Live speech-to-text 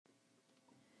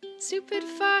Stupid,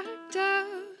 fucked up,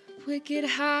 wicked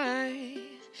high.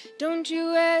 Don't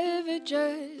you ever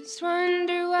just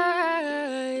wonder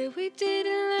why we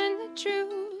didn't learn the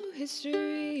true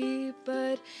history,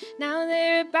 but now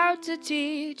they're about to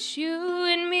teach you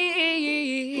and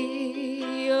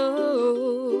me.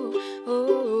 Oh,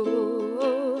 oh,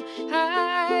 oh,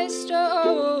 high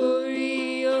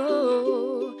story.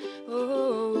 Oh,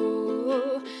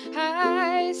 oh,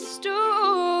 high story.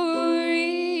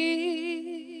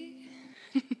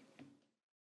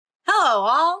 Hello,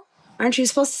 all. Aren't you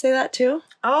supposed to say that too?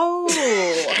 Oh,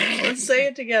 let's say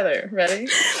it together. Ready?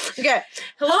 Okay.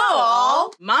 Hello,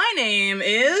 all. My name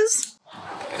is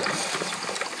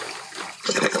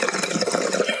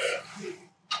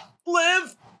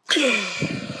Liv.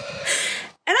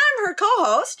 And I'm her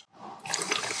co-host,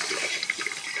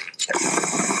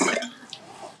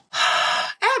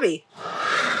 Abby.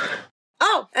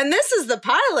 Oh, and this is the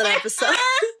pilot episode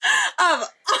of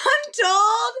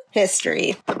Untold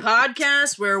History. The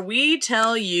podcast where we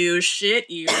tell you shit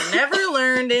you never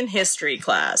learned in history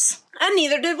class. And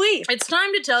neither did we. It's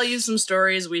time to tell you some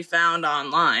stories we found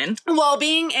online. While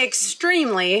being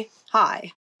extremely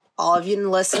high. All of you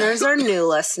listeners are new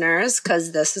listeners,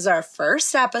 because this is our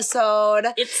first episode.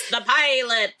 It's the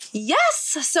pilot.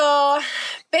 Yes, so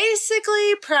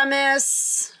basically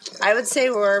premise, I would say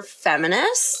we're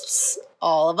feminists.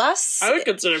 All of us. I would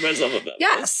consider myself a feminist.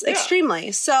 Yes,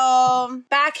 extremely. So,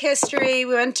 back history,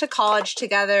 we went to college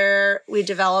together. We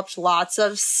developed lots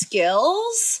of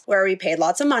skills where we paid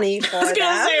lots of money for them. I was going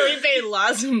to say, we paid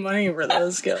lots of money for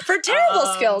those skills. For terrible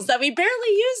skills that we barely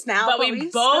use now. But we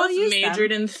both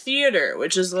majored in theater,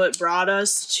 which is what brought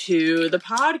us to the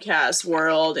podcast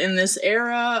world in this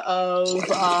era of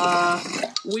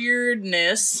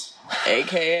weirdness,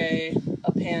 aka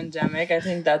a pandemic. I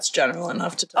think that's general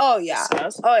enough to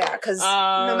discuss. Oh, yeah, because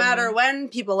no matter when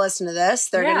people listen to this,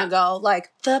 they're going to go,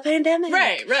 like, the pandemic.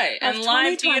 Right. And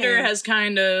live theater has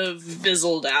kind of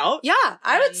fizzled out. Yeah,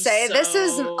 I would say this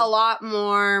is been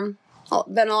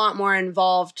a lot more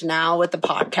involved now with the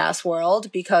podcast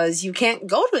world, because you can't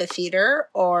go to a theater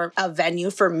or a venue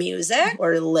for music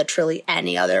or literally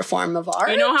any other form of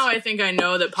art. You know how I think I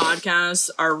know that podcasts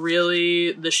are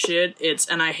really the shit?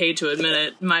 And I hate to admit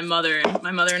it, my mother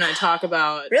and I talk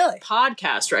about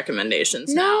podcast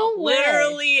recommendations now. Way.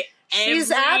 Literally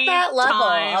She's at that level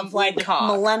of like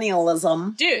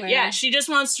millennialism. Dude, yeah, she just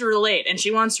wants to relate, and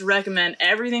she wants to recommend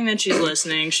everything that she's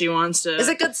listening. She wants to... Is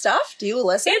it good stuff? Do you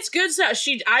listen? It's good stuff.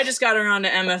 I just got her onto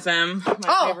MFM,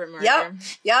 my favorite murder.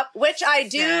 Yep, which I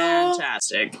do...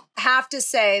 Fantastic. Have to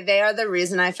say, they are the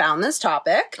reason I found this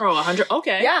topic. Oh, 100...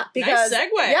 Okay. Yeah, because... Nice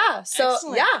segue. Yeah, so...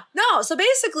 Excellent. Yeah, no, so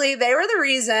basically, they were the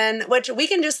reason, which we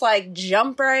can just, like,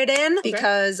 jump right in,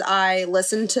 because I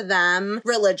listened to them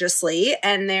religiously,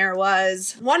 and there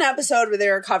was one episode where they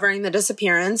were covering the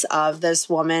disappearance of this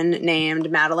woman named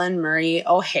Madeleine Murray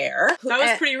O'Hair. That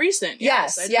was pretty recent.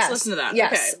 Yes. I just listened to that.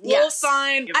 Yes. Okay. We'll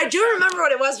find... I do remember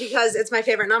what it was, because it's my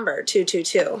favorite number,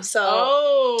 222.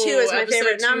 So, 2 is my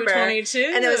favorite number.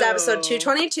 222. And it was episode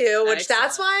 222, which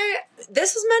that's why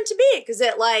this was meant to be, because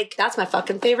that's my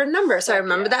fucking favorite number. So I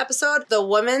remember the episode. The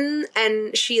woman,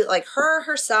 and she, like,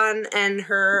 her son, and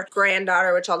her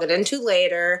granddaughter, which I'll get into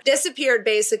later, disappeared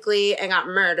basically and got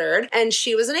murdered. And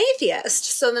she was an atheist.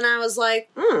 So then I was like,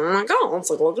 oh my God, let's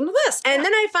look into this. And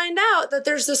then I find out that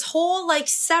there's this whole, like,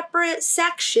 separate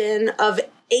section of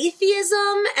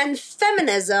atheism and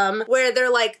feminism where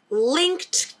they're, like,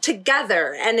 linked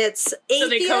together, and it's atheist. So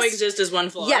they coexist as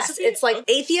one philosophy? Yes, it's like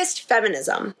atheist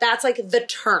feminism. That's like the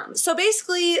term. So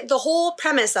basically, the whole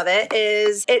premise of it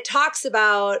is it talks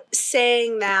about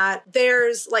saying that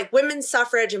there's like women's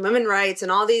suffrage and women's rights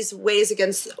and all these ways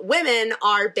against women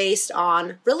are based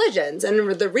on religions and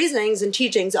the reasonings and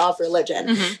teachings of religion.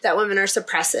 Mm-hmm. That women are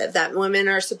suppressive, that women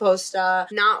are supposed to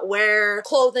not wear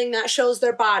clothing that shows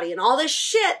their body, and all this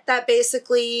shit that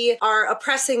basically are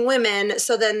oppressing women.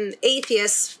 So then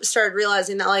atheists started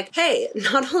realizing that, like, hey,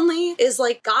 not only is,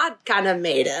 like, God kind of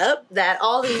made up, that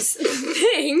all these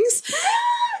things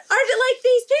are, like,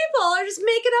 these people are just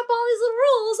making up all these little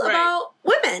rules about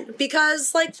women,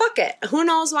 because, like, fuck it. Who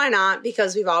knows why not?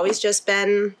 Because we've always just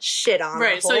been shit on.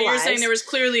 Right, so you're saying there was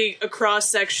clearly a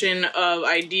cross-section of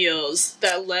ideals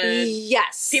that led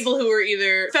people who were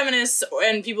either feminists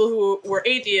and people who were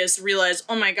atheists realized,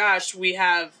 oh my gosh, we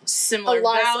have similar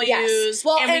values,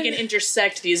 and we can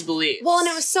intersect these beliefs. Well, and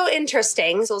it was so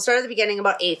interesting. So we'll start at the beginning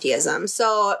about atheism.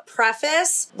 So,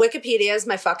 preface, Wikipedia is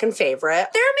my fucking favorite.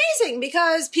 They're amazing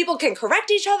because people can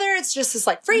correct each other. It's just this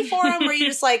like free forum where you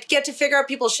just like get to figure out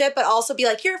people's shit, but also be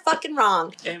like, you're fucking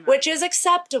wrong, which is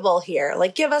acceptable here.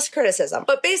 Like, give us criticism.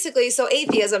 But basically, so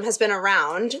atheism has been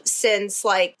around since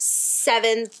like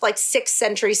 6th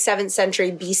century, 7th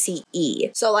century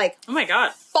BCE. So like, oh my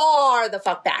God, far the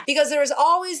fuck back, because there was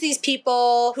always these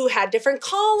people who had different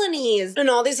colonies and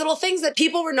all these little things that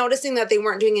people were noticing that they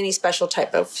weren't doing any special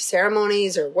type of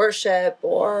ceremonies or worship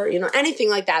or, you know, anything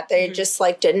like that. They just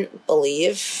like didn't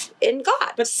believe in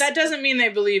God. But that doesn't mean they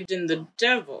believed in the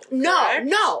devil. No.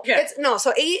 Okay. It's no.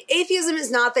 So atheism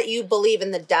is not that you believe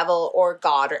in the devil or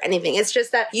God or anything. It's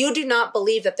just that you do not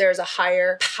believe that there's a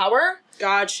higher power.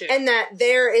 Gotcha. And that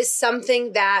there is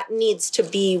something that needs to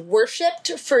be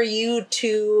worshipped for you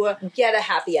to get a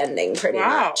happy ending, pretty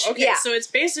much. Okay. Yeah. So it's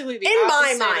basically the in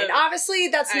my opposite mind. of Obviously,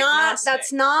 that's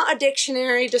agnostic. not a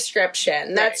dictionary description.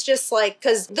 Right. That's just like,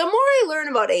 because the more I learn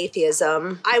about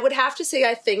atheism, I would have to say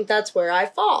I think that's where I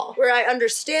fall. Where I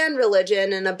understand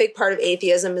religion, and a big part of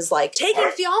atheism is like taking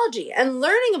theology and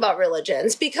learning about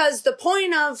religions, because the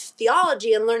point of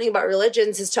theology and learning about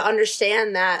religions is to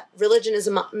understand that religion is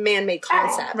a man-made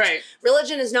concept. Right.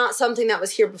 Religion is not something that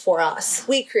was here before us.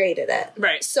 We created it.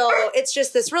 Right. So it's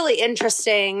just this really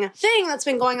interesting thing that's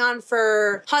been going on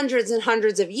for hundreds and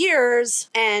hundreds of years.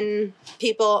 And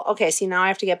people, okay, see, now I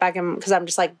have to get back in, because I'm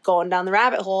just like going down the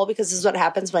rabbit hole, because this is what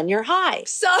happens when you're high.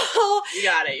 So you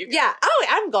got it. Yeah. Oh,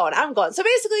 I'm going. So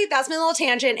basically, that's my little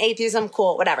tangent. Atheism,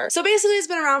 cool, whatever. So basically, it's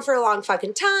been around for a long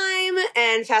fucking time.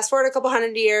 And fast forward a couple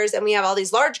hundred years, and we have all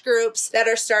these large groups that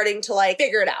are starting to like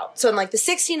figure it out. So in like the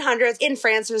 1600s, in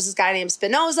France, there's this guy named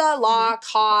Spinoza, Locke,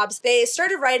 Hobbes. They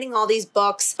started writing all these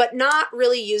books, but not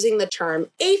really using the term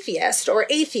atheist or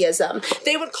atheism.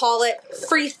 They would call it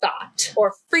free thought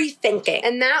or free thinking.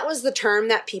 And that was the term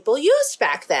that people used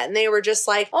back then. They were just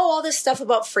like, oh, all this stuff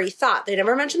about free thought. They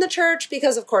never mentioned the church,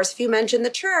 because of course, if you mention the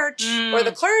church or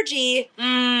the clergy,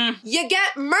 you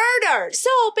get murdered. So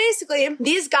basically,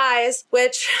 these guys,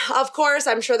 which of course,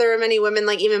 I'm sure there were many women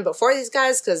like even before these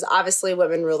guys, because obviously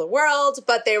women rule the world,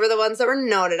 but they were the ones that were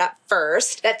noted at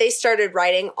first, that they started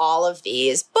writing all of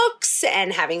these books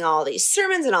and having all these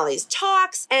sermons and all these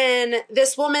talks. And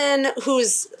this woman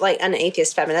who's like an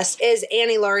atheist feminist is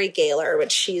Annie Laurie Gaylor,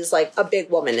 which she's like a big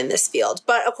woman in this field.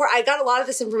 But of course, I got a lot of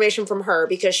this information from her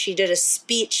because she did a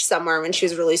speech somewhere when she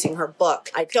was releasing her book.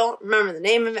 I don't remember the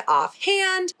name of it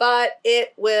offhand, but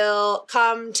it will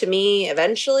come to me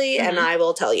eventually and I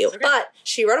will tell you. Okay. But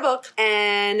she wrote a book,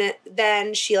 and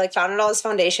then she like founded all this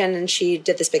foundation, and she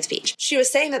did this big speech. She was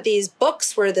saying that these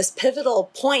books were this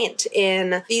pivotal point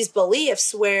in these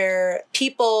beliefs where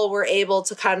people were able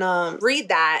to kind of read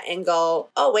that and go,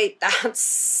 oh wait,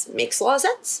 that makes a lot of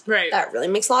sense. Right. That really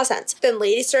makes a lot of sense. Then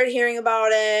ladies started hearing about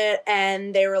it,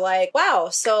 and they were like, wow,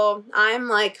 so I'm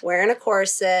like wearing a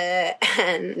corset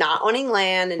and not owning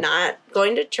land and not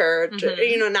going to church, or,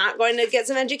 you know, not going to get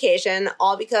some education,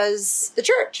 all because the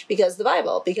church, because the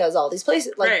Bible, because all these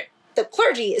places, like the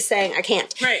clergy is saying I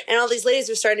can't. Right. And all these ladies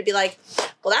were starting to be like,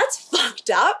 well, that's fucked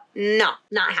up. No,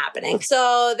 not happening.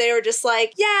 So they were just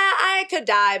like, yeah, I could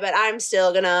die, but I'm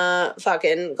still gonna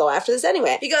fucking go after this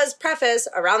anyway. Because preface,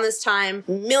 around this time,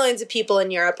 millions of people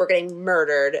in Europe were getting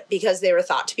murdered because they were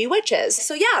thought to be witches.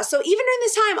 So yeah, so even during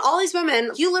this time, all these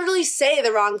women, you literally say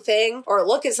the wrong thing or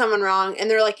look at someone wrong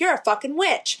and they're like, you're a fucking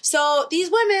witch. So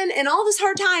these women in all this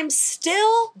hard time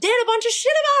still did a bunch of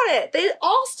shit about it. They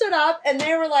all stood up and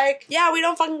they were like, yeah, we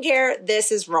don't fucking care. This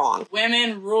is wrong.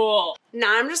 Women rule.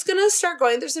 Now I'm just gonna start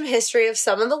going through some history of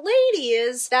some of the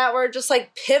ladies that were just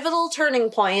like pivotal turning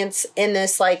points in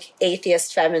this like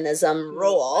atheist feminism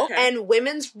role and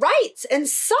women's rights and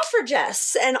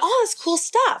suffragists and all this cool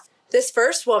stuff. This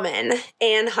first woman,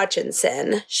 Anne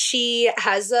Hutchinson, she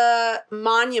has a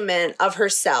monument of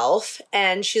herself,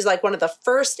 and she's like one of the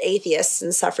first atheists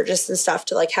and suffragists and stuff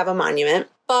to like have a monument.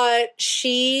 But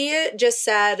she just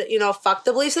said, you know, fuck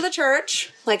the beliefs of the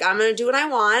church. Like, I'm going to do what I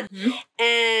want.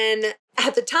 And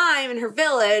at the time in her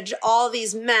village, all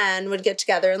these men would get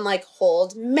together and like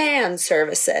hold man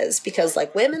services because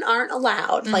like women aren't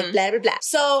allowed, like blah, blah, blah.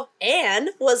 So Anne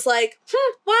was like,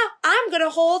 well, I'm going to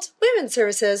hold women's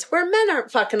services where men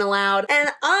aren't fucking allowed.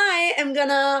 And I am going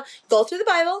to go through the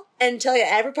Bible and tell you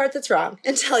every part that's wrong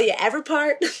and tell you every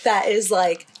part that is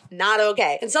like not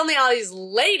okay. And suddenly all these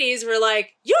ladies were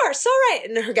like, you are so right.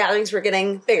 And her gatherings were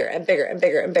getting bigger and bigger and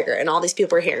bigger and bigger. And all these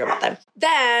people were hearing about them.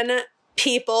 Then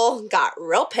people got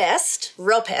real pissed,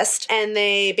 and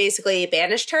they basically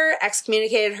banished her,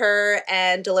 excommunicated her,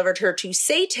 and delivered her to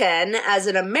Satan as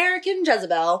an American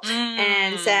Jezebel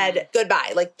and said,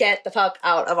 goodbye, like, get the fuck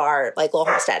out of our, like, little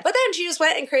homestead. But then she just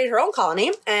went and created her own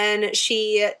colony, and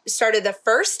she started the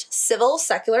first civil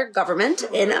secular government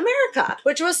in America,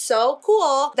 which was so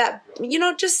cool that, you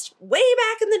know, just way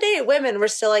back in the day, women were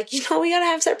still like, you know, we gotta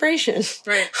have separation.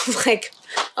 Right. Like,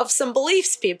 of some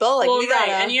beliefs, people. Like, well, we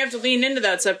gotta... and you have to lean into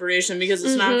that separation because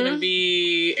it's not going to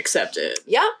be accepted.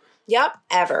 Yep,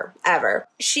 ever.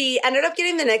 She ended up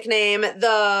getting the nickname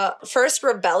the first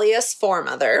rebellious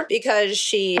foremother because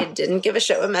she didn't give a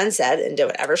shit what men said and did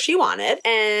whatever she wanted.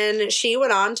 And she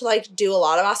went on to, like, do a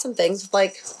lot of awesome things with,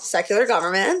 like, secular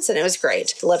governments, and it was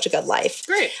great. She lived a good life.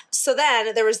 Great. So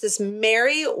then there was this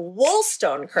Mary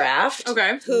Wollstonecraft.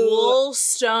 Okay.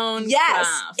 Wollstonecraft. Yes,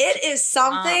 it is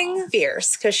something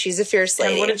fierce because she's a fierce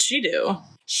lady. And what did she do?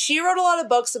 She wrote a lot of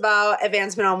books about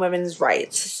advancement on women's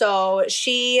rights. So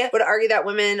she would argue that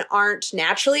women aren't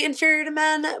naturally inferior to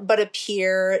men, but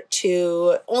appear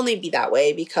to only be that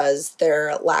way because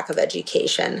their lack of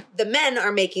education. The men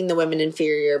are making the women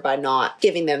inferior by not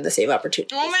giving them the same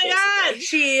opportunities. Oh my God!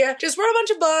 She just wrote a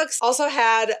bunch of books, also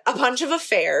had a bunch of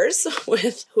affairs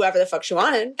with whoever the fuck she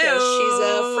wanted because she's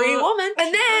a free woman.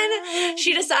 And then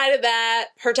she decided that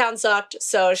her town sucked,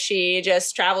 so she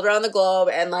just traveled around the globe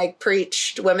and, like,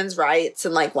 preached women's rights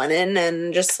and, like, went in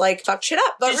and just, like, fucked shit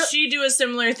up. But did she do a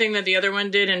similar thing that the other one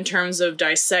did in terms of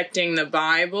dissecting the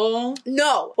Bible?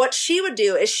 No. What she would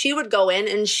do is she would go in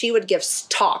and she would give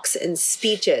talks and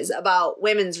speeches about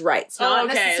women's rights. Oh,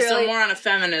 okay. So more on a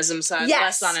feminism side,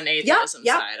 less on an atheism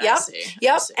side. I see.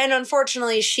 I see. And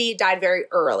unfortunately, she died very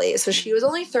early. So she was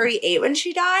only 38 when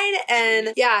she died.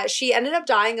 And yeah, she ended up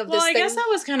dying of this thing. Well, I guess that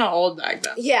was kind of old back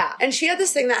then. Yeah. And she had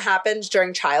this thing that happened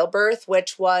during childbirth,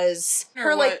 which was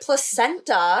her, like,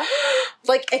 placenta,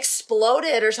 like,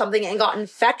 exploded or something and got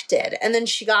infected. And then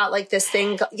she got, like, this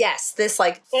thing. Yes, this,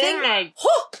 like, thing. Oh my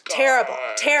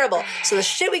Terrible. So the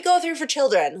shit we go through for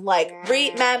children, like,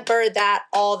 remember that,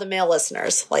 all the male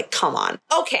listeners. Like, come on.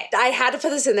 Okay, I had to put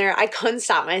this in there. I couldn't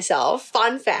stop myself.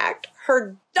 Fun fact.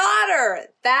 Her daughter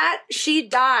that she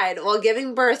died while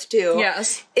giving birth to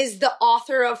is the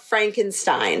author of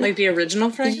Frankenstein. Like the original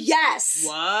Frankenstein? Yes.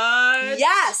 What?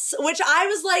 Yes. Which I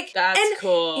was like... That's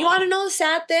cool. You want to know the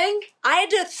sad thing? I had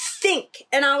to think,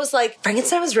 and I was like,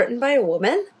 Frankenstein was written by a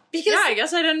woman? Because I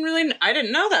guess I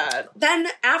didn't know that. Then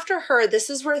after her, this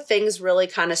is where things really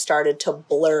kind of started to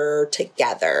blur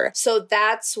together. So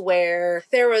that's where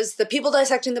there was the people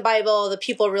dissecting the Bible, the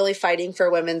people really fighting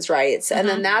for women's rights. And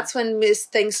then that's when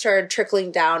things started trickling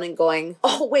down and going,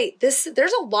 oh, wait, there's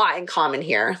a lot in common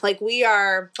here. Like, we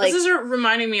are, like... This is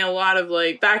reminding me a lot of,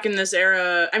 like, back in this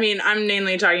era, I mean, I'm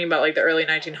mainly talking about, like, the early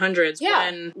 1900s,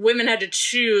 when women had to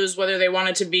choose whether they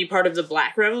wanted to be part of the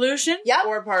Black Revolution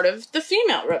or part of the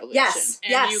female revolution. Yes.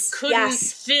 And you couldn't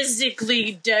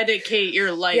physically dedicate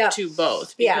your life to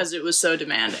both because it was so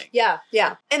demanding. Yeah.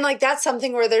 And, like, that's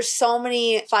something where there's so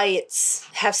many fights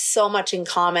have so much in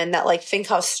common that, like, think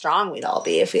how strong we'd all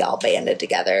be if we all banded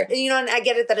together. And, you know, and I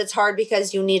get it that it's hard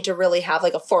because you need to really have,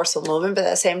 like, a forceful movement, but at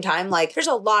the same time, like, there's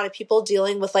a lot of people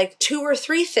dealing with, like, 2 or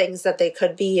 3 things that they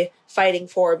could be fighting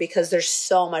for because there's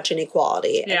so much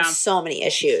inequality and so many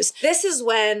issues. This is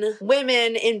when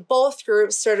women in both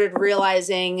groups started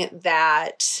realizing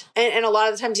that, and a lot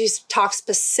of the times you talk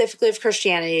specifically of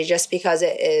Christianity just because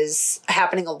it is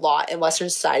happening a lot in Western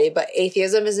society, but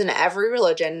atheism is in every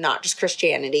religion, not just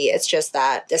Christianity. It's just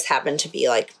that this happened to be,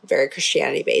 like, very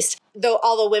Christianity based. Though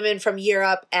all the women from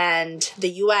Europe and the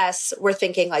US were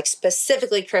thinking, like,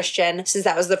 specifically Christian, since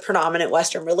that was the predominant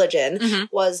Western religion,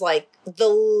 was, like, the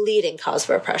leading cause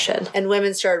of oppression. And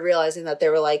women started realizing that they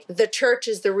were like, the church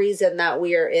is the reason that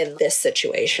we are in this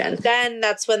situation. Then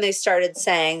that's when they started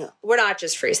saying, we're not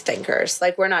just free thinkers.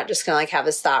 Like, we're not just gonna, like, have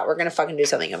this thought. We're gonna fucking do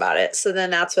something about it. So then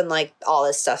that's when, like, all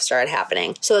this stuff started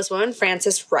happening. So this woman,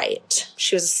 Frances Wright,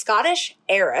 she was a Scottish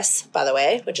heiress, by the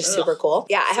way, which is super cool.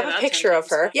 Yeah, I have a picture of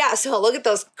her. Yeah, so look at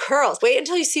those curls. Wait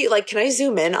until you see, like, can I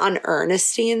zoom in on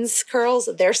Ernestine's curls?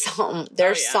 There's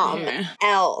something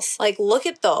else. Like, look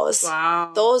at those.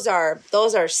 Wow. Those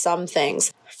are some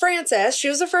things. Frances, she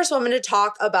was the first woman to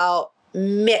talk about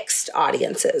mixed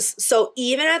audiences. So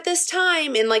even at this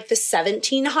time in, like, the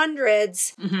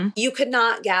 1700s, you could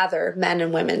not gather men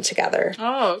and women together.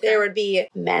 Oh, okay. There would be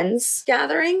men's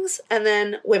gatherings and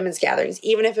then women's gatherings.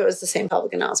 Even if it was the same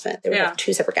public announcement, they would have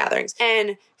 2 separate gatherings.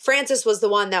 And Frances was the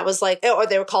one that was like, or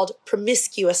they were called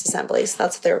promiscuous assemblies.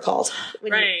 That's what they were called.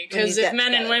 Right, because if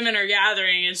men and women are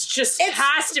gathering, it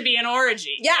has to be an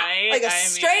orgy. Yeah, right? like a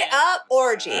straight up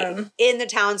orgy in the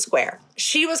town square.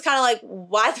 she was kind of like,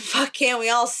 why the fuck can't we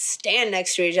all stand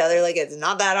next to each other? Like, it's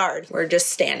not that hard. We're just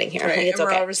standing here. Right. Like, it's and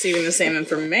we're okay. all receiving the same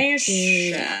information.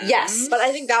 Yes, but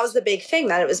I think that was the big thing,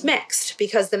 that it was mixed,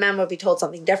 because the men would be told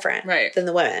something different than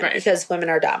the women, because women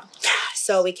are dumb.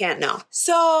 So we can't know.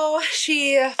 So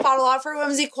she fought a lot for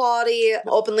women's equality,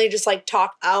 openly just like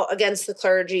talked out against the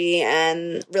clergy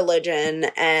and religion.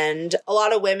 And a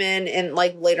lot of women in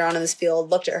like later on in this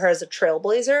field looked at her as a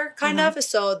trailblazer kind of.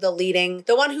 So the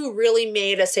one who really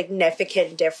made a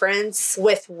significant difference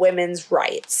with women's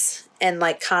rights. And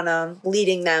like kind of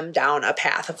leading them down a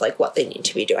path of like what they need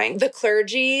to be doing. The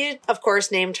clergy, of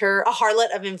course, named her a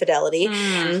harlot of infidelity.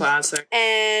 Classic.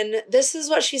 And this is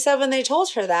what she said when they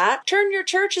told her that. Turn your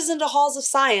churches into halls of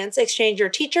science. Exchange your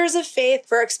teachers of faith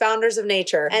for expounders of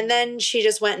nature. And then she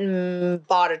just went and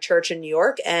bought a church in New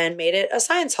York and made it a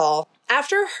science hall.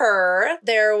 After her,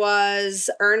 there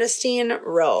was Ernestine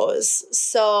Rose.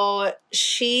 So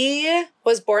she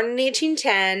was born in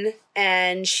 1810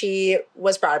 and she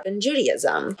was brought up in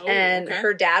Judaism.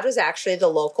 Her dad was actually the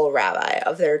local rabbi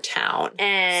of their town.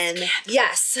 And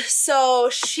yes, so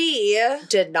she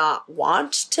did not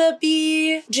want to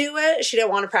be Jewish. She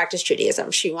didn't want to practice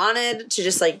Judaism. She wanted to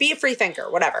just like be a free thinker,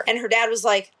 whatever. And her dad was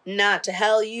like, nah, to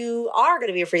hell, you are going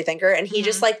to be a free thinker. And he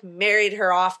just like married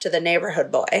her off to the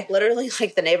neighborhood boy. Literally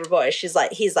like the neighbor boy. He's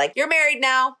like, you're married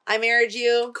now. I married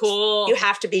you. Cool. You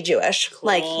have to be Jewish. Cool.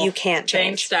 Like you can't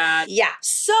change. Thanks, Dad. Yeah.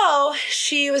 So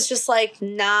she was just like,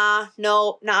 nah,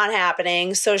 nope, not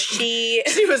happening. So she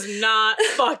was not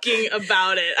fucking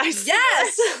about it. I swear.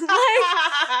 Yes.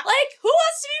 like who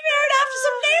wants to be married after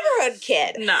some neighborhood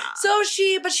kid? Nah. So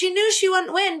she knew she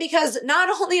wouldn't win because not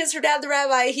only is her dad the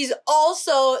rabbi, he's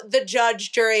also the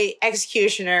judge, jury,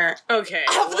 executioner of the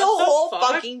whole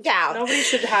fucking town. Nobody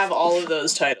should have all of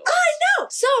those titles. I know.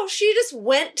 So she just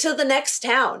went to the next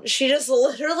town. She just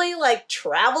literally like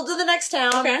traveled to the next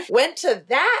town, went to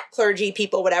that clergy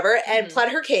people, whatever, and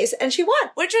pled her case, and she won,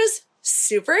 which was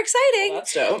super exciting. Well,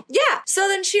 that's dope. Yeah. So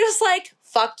then she was like,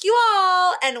 fuck you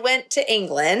all, and went to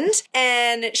England.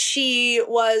 And she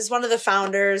was one of the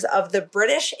founders of the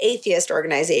British Atheist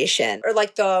Organization, or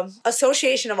like the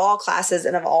Association of All Classes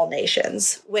and of All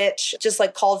Nations, which just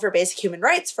like called for basic human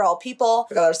rights for all people,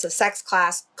 regardless of sex,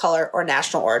 class, color, or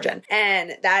national origin.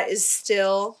 And that is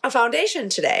still a foundation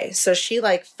today. So she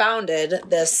like founded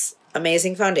this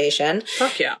amazing foundation.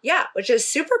 Fuck yeah. Yeah, which is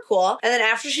super cool. And then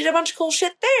after she did a bunch of cool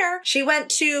shit there, she went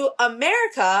to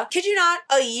America, kid you not,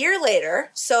 a year later.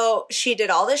 So she did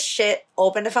all this shit,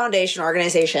 opened a foundation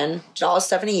organization, did all this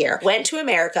stuff in a year, went to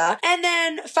America, and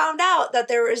then found out that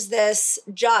there was this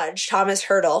judge, Thomas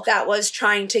Hurdle, that was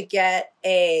trying to get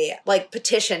a like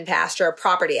petition passed or a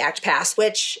property act passed,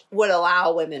 which would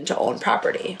allow women to own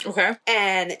property. Okay.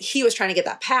 And he was trying to get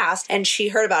that passed, and she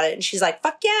heard about it and she's like,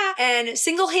 fuck yeah. And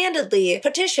single-handedly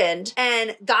petitioned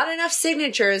and got enough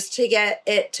signatures to get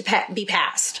it to be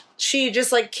passed. She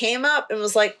just like came up and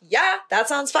was like, yeah, that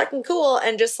sounds fucking cool.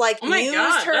 And just like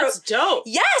used her. That's dope.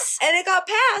 Yes. And it got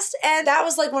passed. And that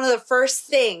was like one of the first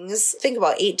things. Think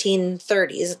about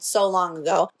 1830s. It's so long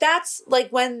ago. That's like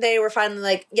when they were finally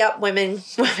like, yep, women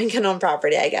can own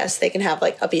property, I guess. They can have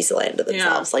like a piece of land to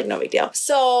themselves. Like no big deal.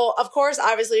 So of course,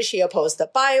 obviously she opposed the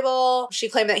Bible. She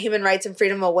claimed that human rights and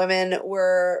freedom of women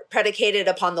were predicated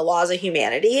upon the laws of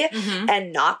humanity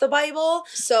and not the Bible.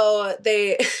 So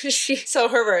so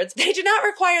her words, they do not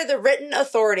require the written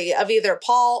authority of either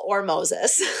Paul or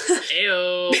Moses.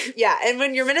 Ew. Yeah, and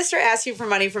when your minister asks you for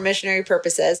money for missionary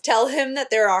purposes, tell him that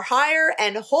there are higher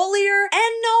and holier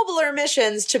and nobler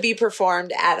missions to be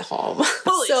performed at home.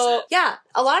 Holy shit. Yeah,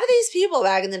 a lot of these people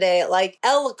back in the day, like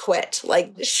Eloquent,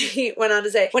 like she went on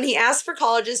to say, when he asked for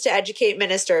colleges to educate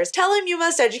ministers, tell him you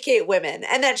must educate women,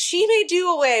 and that she may do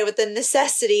away with the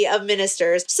necessity of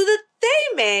ministers so that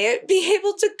they may be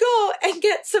able to go and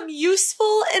get some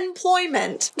useful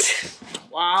employment.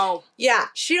 Wow. Yeah,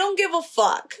 she don't give a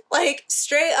fuck. Like,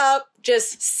 straight up,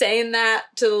 just saying that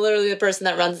to literally the person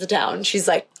that runs the town. She's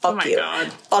like, fuck you.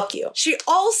 God. Fuck you. She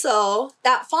also,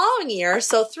 that following year,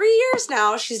 so 3 years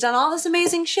now, she's done all this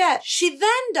amazing shit. She then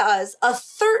does a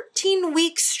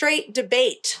 13-week straight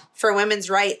debate for women's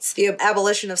rights, the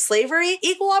abolition of slavery,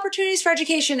 equal opportunities for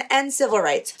education, and civil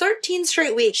rights. 13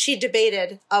 straight weeks she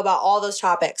debated about all those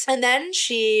topics. And then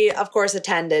she, of course,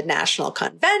 attended national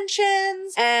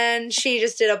conventions, and she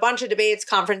just did a bunch of debates,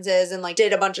 conferences, and like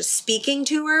did a bunch of speaking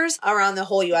tours around the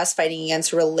whole U.S. fighting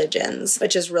against religions,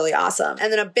 which is really awesome.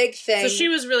 And then a big thing. So she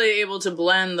was really able to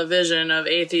blend the vision of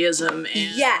atheism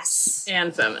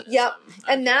and feminism. Yep.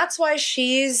 Okay. And that's why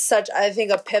she's such, I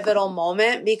think, a pivotal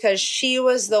moment, because she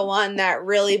was the one that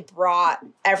really brought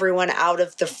everyone out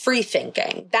of the free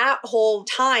thinking. That whole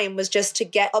time was just to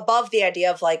get above the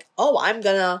idea of like, oh, I'm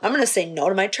gonna say no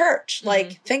to my church. Mm-hmm.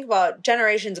 Like, think about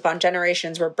generations upon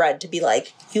generations were bred to be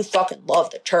like, you fucking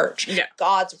love the church. Yeah.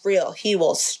 God's real. He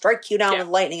will strike you down with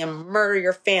lightning and murder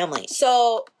your family.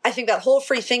 So I think that whole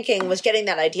free thinking was getting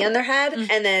that idea in their head.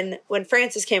 Mm-hmm. And then when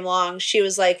Frances came along, she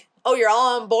was like, oh, you're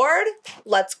all on board?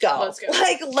 Let's go. Let's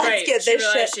get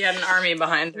this shit. She had an army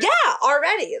behind her. Yeah,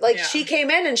 already. Like, she came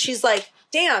in and she's like,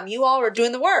 damn, you all were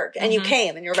doing the work. And you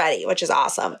came and you're ready, which is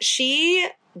awesome. She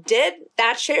did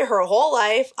that shit her whole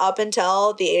life up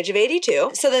until the age of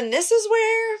 82. So then this is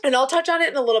where, and I'll touch on it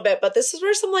in a little bit, but this is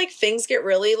where some like things get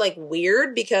really like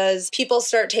weird, because people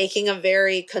start taking a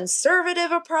very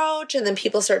conservative approach and then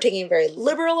people start taking a very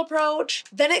liberal approach.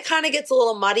 Then it kind of gets a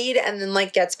little muddied and then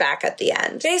like gets back at the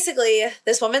end. Basically,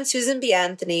 this woman, Susan B.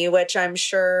 Anthony, which I'm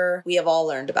sure we have all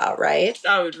learned about, right?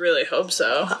 I would really hope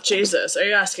so. Jesus, are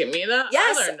you asking me that?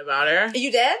 Yes. I learned about her.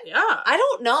 You did? Yeah. I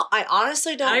don't know. I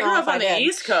honestly don't know. I grew up on the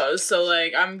East Coast, so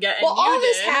like I'm getting. Well, all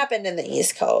this happened in the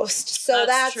East Coast, so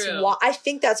that's why I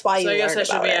think that's why you learned about it. So I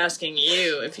guess I should be asking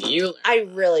you if you learned. I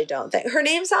really don't think her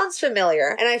name sounds familiar,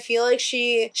 and I feel like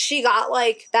she got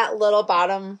like that little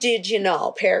bottom "did you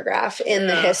know" paragraph in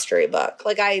the history book.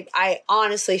 Like I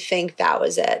honestly think that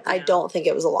was it. I don't think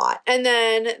it was a lot. And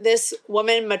then this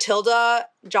woman, Matilda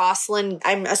Jocelyn,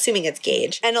 I'm assuming it's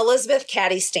Gage, and Elizabeth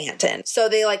Cady Stanton. So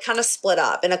they like kind of split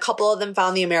up, and a couple of them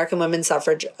found the American Women's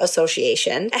Suffrage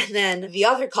Association, and then the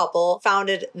other couple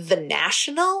founded the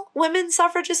National Women's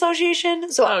Suffrage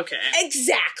Association. So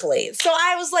exactly. So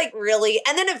I was like, really?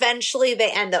 And then eventually they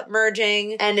end up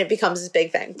merging and it becomes this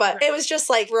big thing. But it was just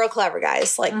like real clever,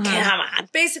 guys. Like, come on.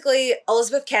 Basically,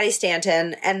 Elizabeth Cady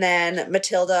Stanton and then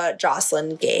Matilda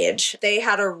Jocelyn Gage, they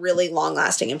had a really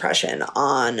long-lasting impression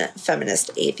on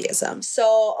feminist atheism.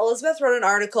 So Elizabeth wrote an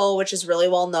article which is really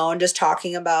well known, just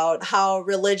talking about how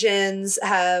religions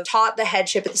have taught the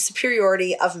headship and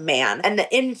superiority of man and the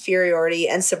inferiority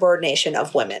and subordination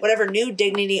of women. Whatever new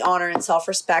dignity, honor, and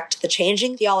self-respect the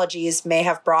changing theologies may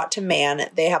have brought to man,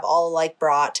 they have all alike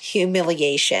brought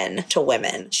humiliation to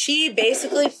women. She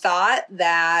basically thought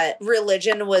that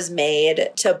religion was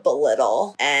made to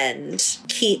belittle and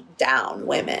keep down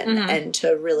women and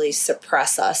to really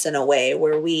suppress us in a way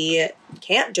where we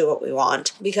can't do what we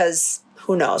want, because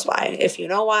who knows why? If you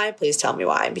know why, please tell me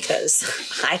why,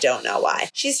 because I don't know why.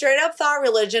 She straight up thought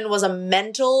religion was a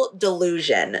mental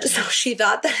delusion. So she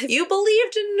thought that if you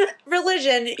believed in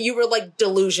religion, you were like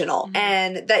delusional,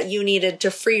 and that you needed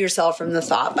to free yourself from the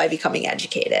thought by becoming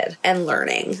educated and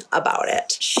learning about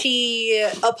it. She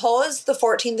opposed the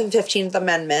 14th and 15th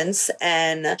Amendments,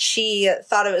 and she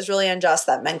thought it was really unjust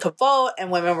that men could vote and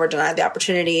women were denied the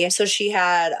opportunity. So she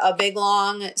had a big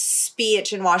long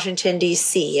speech in Washington,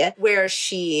 D.C., where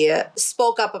she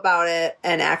spoke up about it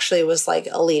and actually was like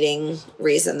a leading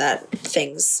reason that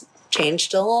things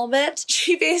changed a little bit.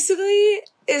 She basically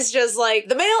is just like,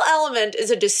 the male element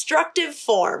is a destructive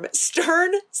form,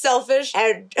 stern, selfish,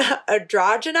 and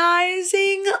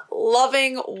androgenizing,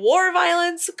 loving war,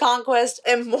 violence, conquest,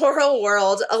 and moral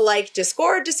world, alike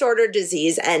discord, disorder,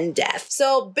 disease, and death.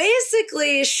 So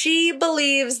basically, she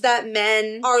believes that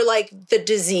men are like the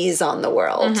disease on the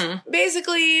world.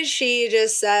 Basically, she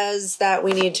just says that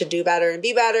we need to do better and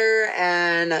be better,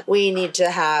 and we need to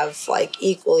have like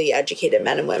equally educated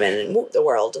men and women in the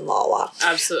world, and la la.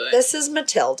 Absolutely. This is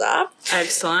Matilda.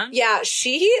 Excellent. Yeah,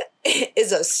 she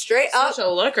is a straight up... Such a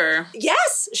looker.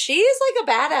 Yes, she's like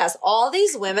a badass. All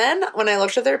these women, when I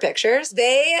looked at their pictures,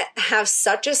 they have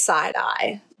such a side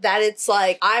eye that it's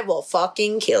like, I will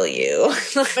fucking kill you.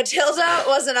 Matilda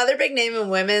was another big name in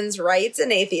women's rights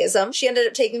and atheism. She ended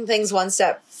up taking things one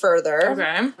step further.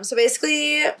 Okay. So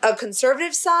basically, a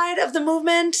conservative side of the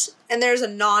movement, and there's a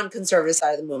non-conservative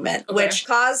side of the movement, which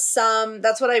caused some,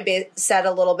 that's what I said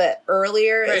a little bit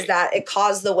earlier, is that it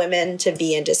caused the women to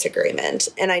be in disagreement.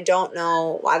 And I don't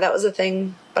know why that was a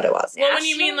thing, but it was. Well, when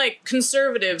you mean like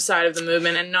conservative side of the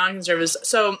movement and non-conservative,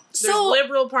 so there's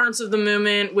liberal parts of the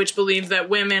movement which believe that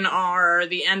women are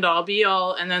the end-all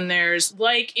be-all, and then there's,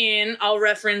 like in, I'll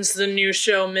reference the new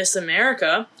show Miss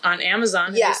America on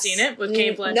Amazon. Have you seen it with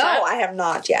Kate Blanchett? No, I have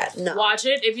not yet. No. Watch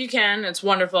it if you can. It's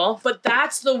wonderful. But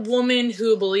that's the woman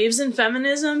who believes in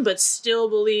feminism but still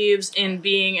believes in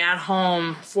being at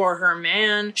home for her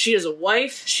man. She is a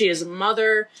wife. She is a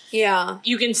mother. Yeah.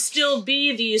 You can still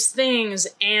be these things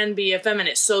and be a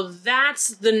feminist. So that's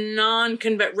the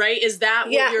right? Is that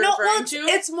what you're referring to?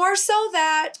 It's more so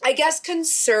that, I guess,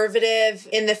 conservative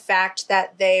in the fact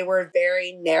that they were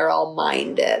very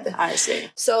narrow-minded. I see.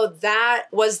 So that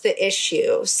was the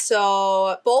issue.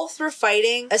 So both were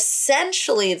fighting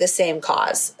essentially the same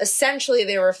cause. Essentially,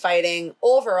 they were fighting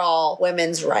overall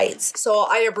women's rights. So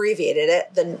I abbreviated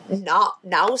it, the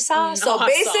NAWSA. So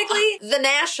basically, the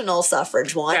national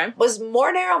suffrage one was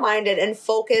more narrow-minded and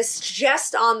focused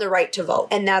just on the right to vote.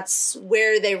 And that's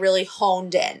where they really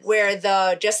honed in. Where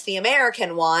the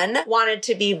American one wanted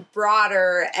to be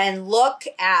broader and look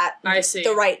at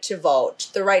the right to vote,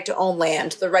 the right to own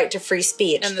land, the right to free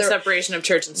speech. And the separation of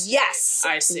church and state. Yes.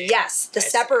 I see. Yes. The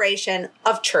separation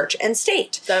of church and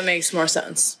state. That makes more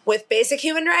sense. With basic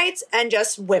human rights and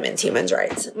just women's human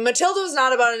rights. Matilda was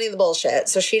not about any of the bullshit,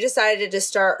 so she decided to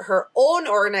start her own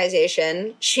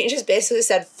organization. She just basically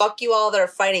said, fuck you all that are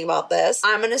fighting about this.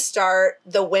 I'm going to start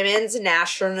the Women's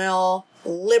National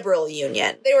Liberal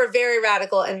Union. They were very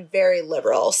radical and very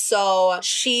liberal. So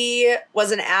she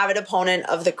was an avid opponent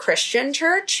of the Christian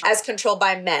church as controlled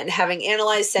by men, having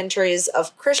analyzed centuries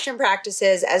of Christian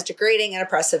practices as degrading and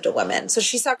oppressive to women. So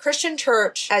she saw Christian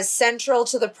church as central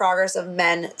to the progress of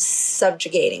men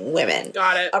subjugating women.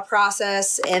 Got it. A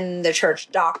process in the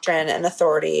church doctrine and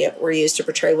authority were used to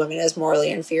portray women as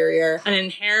morally inferior. And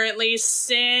inherently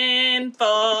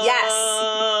sinful.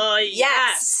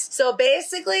 Yes. So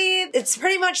basically, it's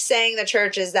pretty much saying the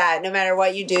church is that no matter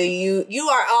what you do, you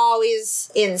are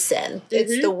always in sin.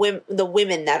 It's the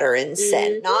women that are in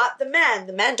sin, not the men.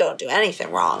 The men don't do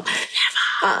anything wrong.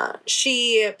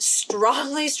 She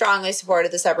strongly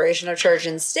supported the separation of church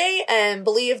and state and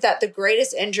believed that the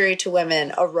greatest injury to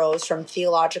women arose from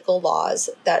theological laws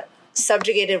that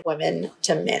subjugated women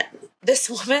to men.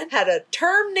 This woman had a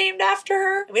term named after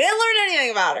her. We didn't learn anything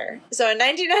about her. So in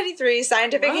 1993,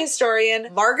 scientific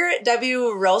historian Margaret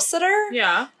W. Rossiter.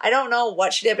 Yeah. I don't know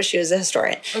what she did, but she was a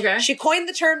historian. Okay. She coined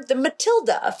the term the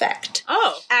Matilda effect.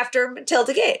 Oh. After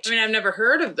Matilda Gage. I mean, I've never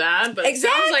heard of that, but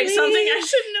exactly. It sounds like something I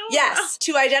should know. Yes. About.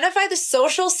 To identify the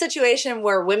social situation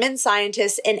where women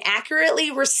scientists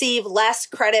inaccurately receive less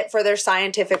credit for their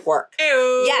scientific work.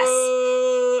 Ew.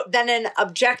 Yes. Than an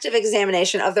objective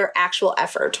examination of their actual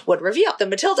effort would reveal. The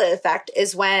Matilda effect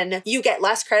is when you get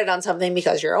less credit on something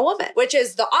because you're a woman, which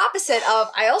is the opposite of,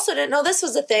 I also didn't know this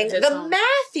was a thing, the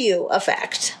Matthew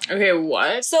effect. Okay,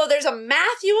 what? So there's a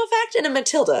Matthew effect and a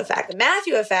Matilda effect. The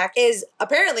Matthew effect is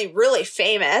apparently really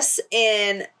famous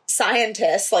in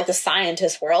scientists, like the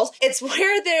scientist world. It's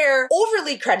where they're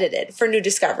overly credited for new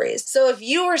discoveries. So if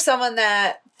you were someone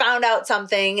that found out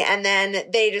something and then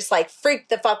they just like freaked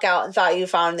the fuck out and thought you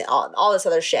found all this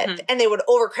other shit, and they would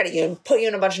overcredit you and put you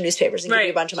in a bunch of newspapers and give you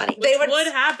a bunch of money. Which would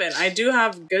happen. I do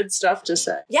have good stuff to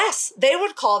say. Yes, they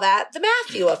would call that the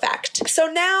Matthew effect. So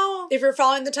now, if you're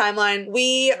following the timeline,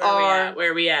 where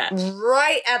are we at?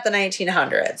 Right at the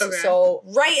 1900s. Okay. So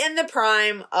right in the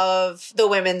prime of the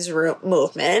women's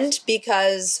movement,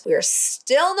 because we're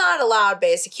still not allowed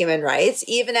basic human rights,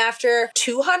 even after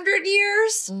 200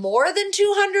 years, more than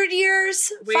 200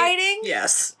 years fighting.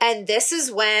 Yes. And this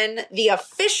is when the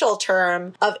official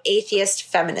term of atheist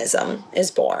feminism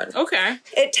is born. Okay.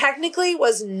 It technically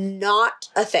was not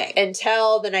a thing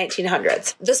until the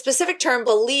 1900s. The specific term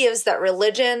believes that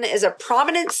religion is a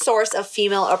prominent source of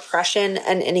female oppression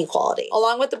and inequality,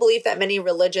 along with the belief that many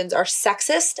religions are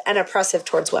sexist and oppressive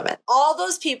towards women. All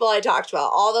those people I talked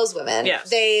about, all those women,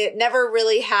 they never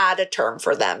really had a term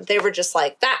for them. They were just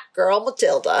like, that girl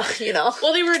Matilda, you know?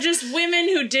 Well, they were just women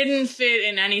who didn't fit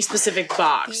in any specific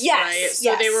box. Yes. Right?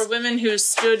 So they were women who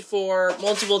stood for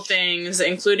multiple things,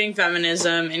 including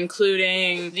feminism,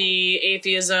 including the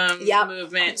atheism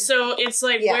movement. So it's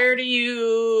like, where do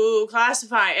you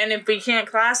classify? And if we can't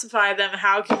classify them,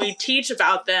 how can we teach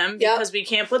about them? Because we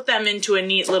can't put them into a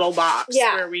neat little box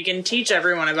where we can teach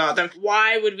everyone about them.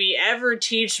 Why would we ever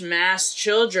teach mass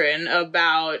children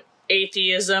about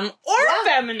atheism or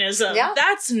feminism?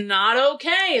 That's not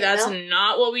okay. That's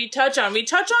not what we touch on. We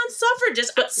touch on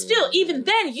suffragists, but still, even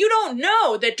then, you don't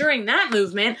know that during that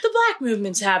movement, the black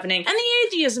movement's happening, and the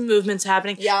atheism movement's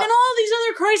happening, and all these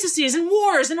other crises and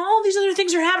wars and all these other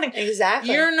things are happening.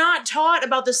 Exactly. You're not taught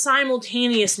about the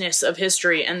simultaneousness of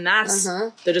history, and that's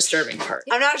the disturbing part.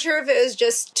 I'm not sure if it was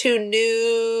just too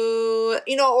new,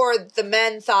 you know, or the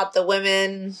men thought the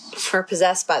women were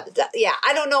possessed by the devil. Yeah,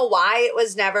 I don't know why it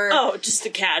was never... Oh, just a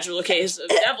casual case of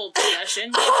devil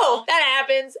possession. That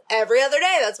happens every other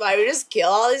day. That's why we just kill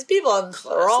all these people and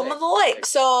throw them in the lake.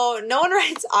 So no one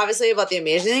writes, obviously, about the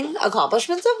amazing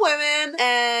accomplishments of women.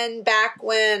 And back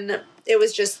when It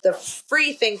was just the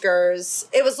free thinkers.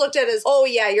 It was looked at as, oh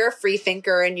yeah, you're a free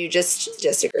thinker and you just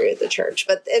disagree with the church.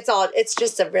 But it's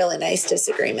just a really nice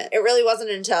disagreement. It really wasn't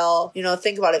until,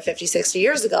 think about it 50, 60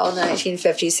 years ago in the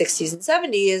 1950s, 60s, and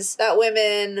 70s that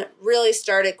women really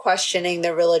started questioning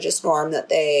the religious norm that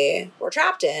they were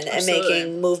trapped in and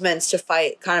making movements to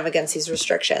fight kind of against these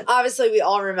restrictions. Obviously, we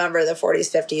all remember the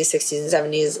 40s, 50s, 60s,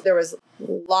 and 70s. There was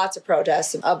lots of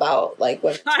protests about women's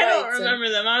rights. I don't remember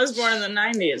them. I was born in the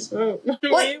 90s.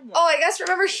 I guess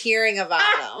remember hearing about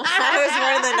them. I was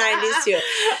born in the 90s too.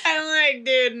 I'm like,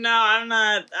 dude, no, I'm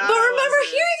not. But remember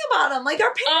hearing about them. Our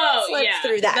parents lived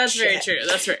through that. That's very true.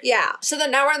 That's right. Yeah. So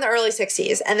then now we're in the early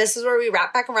 60s, and this is where we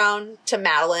wrap back around to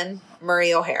Madalyn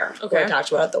Murray O'Hair, who I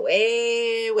talked about at the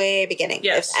way beginning.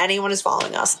 Yes. If anyone is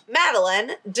following us.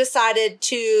 Madalyn decided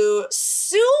to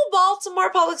sue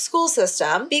Baltimore public school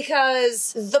system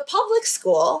because the public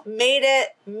school made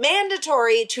it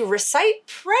mandatory to recite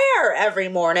prayer every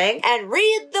morning and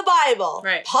read the Bible.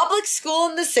 Right. Public school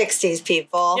in the 60s,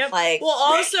 people. Yep.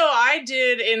 Also, I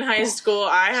did in high school,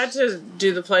 I had to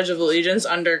do the Pledge of Allegiance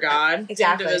under God.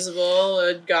 Exactly.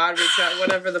 Indivisible, God,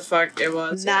 whatever the fuck it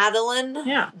was.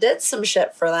 Madalyn did some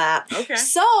shit for that. Okay.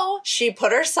 So she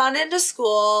put her son into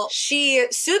school. She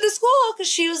sued the school because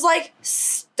she was like,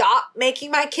 stop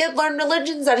making my kid learn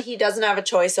religions that he doesn't have a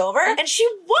choice over. And she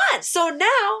won. So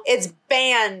now it's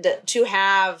banned to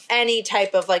have any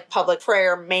type of public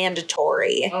prayer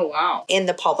mandatory. Oh, wow. In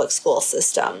the public school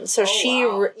system. So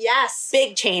yes,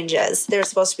 big changes. There's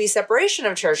supposed to be separation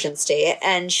of church and state.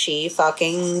 And she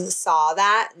fucking saw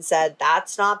that and said,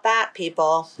 that's not that,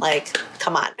 people.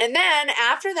 Come on. And then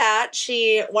after that,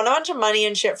 she won a bunch of money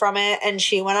and shit from it. And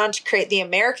she went on to create the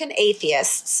American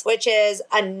Atheists, which is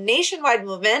a nationwide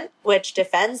movement which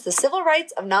defends the civil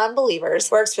rights of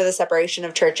non-believers, works for the separation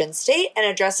of church and state, and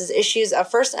addresses issues of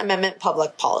First Amendment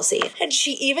public policy. And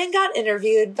she even got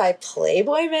interviewed by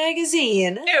Playboy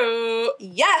magazine. Ew.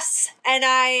 Yes. And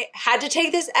I had to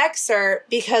take this excerpt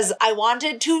because I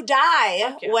wanted to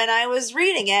die when I was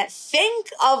reading it. Think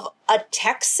of a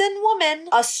Texan woman,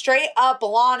 a straight up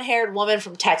blonde-haired woman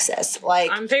from Texas.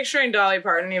 I'm picturing Dolly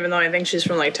Parton, even though I think she's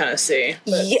from Tennessee.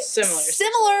 But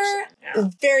similar,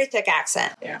 very thick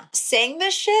accent. Yeah. Saying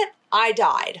this shit, I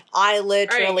died. I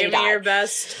literally give died. me your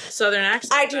best Southern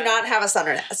accent. I do not have a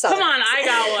Southern accent. Come on, I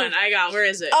got one. Where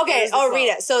is it? Okay, read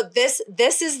it. So this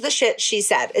is the shit she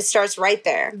said. It starts right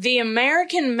there. The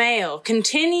American male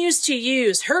continues to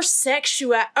use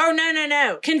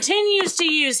continues to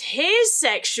use his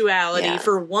sexuality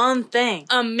for one thing,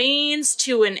 a means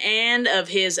to an end of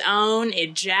his own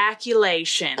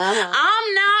ejaculation.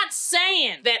 I'm not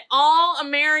saying that all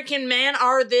American men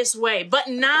are this way, but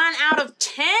 9 out of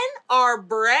 10 are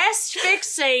breast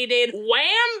fixated,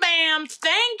 wham bam,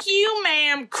 thank you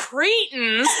ma'am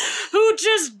cretins who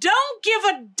just don't give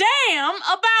a damn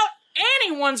about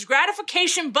anyone's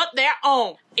gratification but their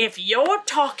own. If you're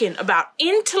talking about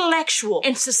intellectual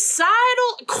and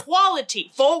societal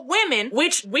equality for women,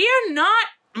 which we're not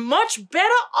much better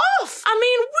off.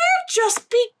 We're just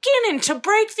beginning to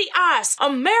break the ice.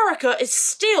 America is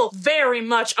still very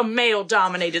much a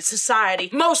male-dominated society.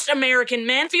 Most American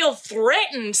men feel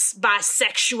threatened by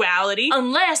sexuality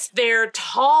unless they're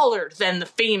taller than the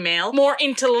female, more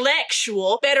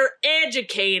intellectual, better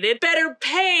educated, better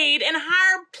paid, and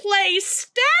higher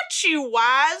placed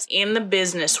statue-wise in the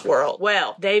business world.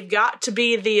 Well, they've got to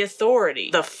be the authority,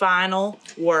 the final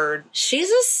word. She's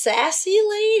a sassy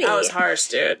lady. That was harsh,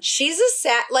 dude. She's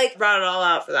a brought it all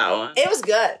out for that one. It was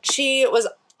good. She was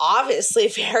obviously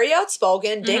very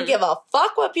outspoken, didn't give a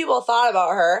fuck what people thought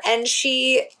about her, and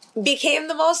she became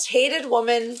the most hated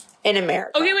woman in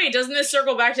America. Okay, wait, doesn't this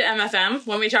circle back to MFM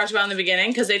when we talked about in the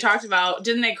beginning? Because they talked about,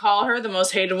 didn't they call her the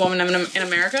most hated woman in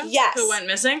America? Yes. Who went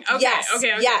missing? Okay, yes.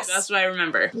 Okay. Yes. That's what I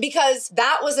remember. Because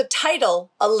that was a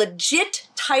title, a legit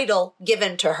title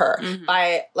given to her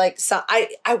by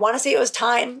I want to say it was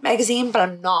Time magazine, but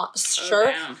I'm not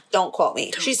sure. Oh, don't quote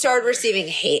me. She started receiving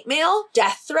hate mail,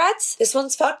 death threats. This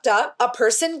one's fucked up. A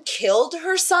person killed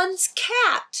her son's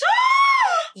cat.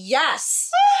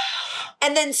 Yes.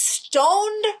 And then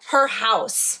stoned her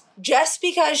house just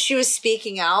because she was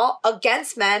speaking out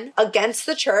against men, against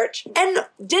the church, and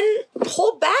didn't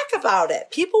hold back about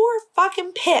it. People were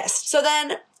fucking pissed. So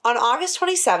then on August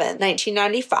 27th,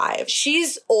 1995,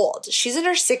 she's old. She's in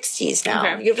her 60s now.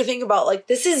 Okay. You have to think about,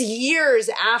 this is years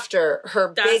after her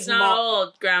big... That's not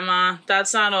old, Grandma.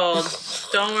 That's not old.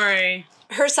 Don't worry.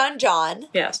 her son John,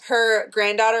 yes, her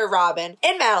granddaughter Robin,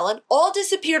 and Madeline all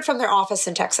disappeared from their office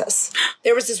in Texas.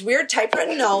 There was this weird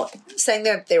typewritten note saying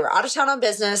that they were out of town on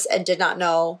business and did not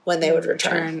know when they would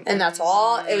return. And that's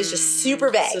all. It was just super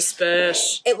vague.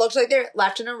 Suspicious. It looked like they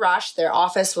left in a rush. Their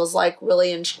office was like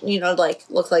really,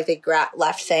 looked like they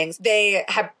left things. They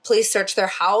had police search their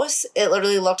house. It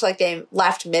literally looked like they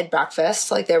left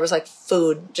mid-breakfast. Like there was like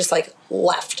food just like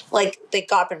left. Like they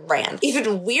got up and ran.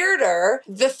 Even weirder,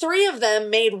 the three of them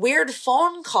made weird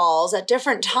phone calls at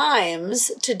different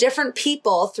times to different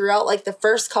people throughout like the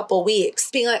first couple weeks,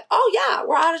 being like, oh yeah,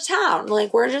 we're out of town.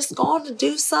 Like we're just going to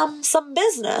do some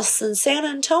business in San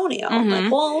Antonio.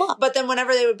 Like, well, but then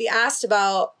whenever they would be asked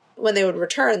about when they would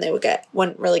return, they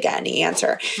wouldn't really get any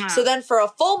answer. So then for a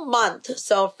full month,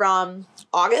 so from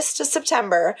August to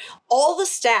September, all the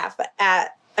staff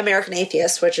at American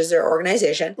Atheists, which is their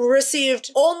organization,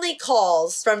 received only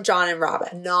calls from John and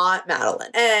Robin, not Madeline.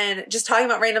 And just talking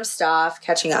about random stuff,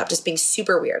 catching up, just being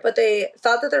super weird. But they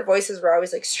thought that their voices were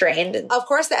always like strained. And of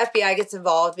course the FBI gets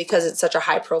involved because it's such a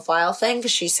high profile thing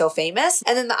because she's so famous.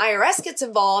 And then the IRS gets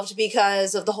involved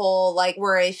because of the whole like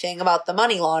worry thing about the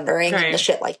money laundering and the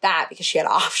shit like that, because she had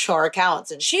offshore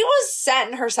accounts and she was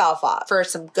setting herself up for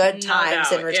some good times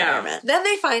in retirement. Then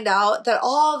they find out that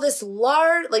all this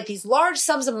these large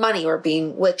sums of money were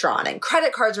being withdrawn and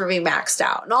credit cards were being maxed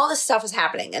out and all this stuff was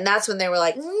happening. And that's when they were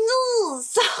like,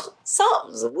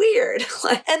 something's weird.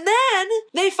 And then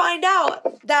they find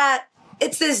out that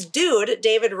it's this dude,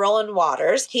 David Roland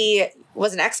Waters. He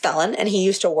was an ex-felon and he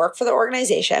used to work for the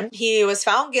organization. He was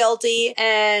found guilty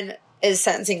and is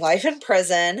sentencing life in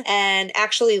prison, and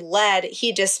actually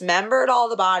he dismembered all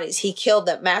the bodies. He killed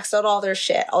them, maxed out all their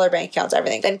shit, all their bank accounts,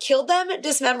 everything. Then killed them,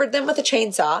 dismembered them with a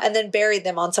chainsaw, and then buried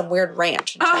them on some weird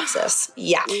ranch in Texas.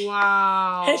 Yeah.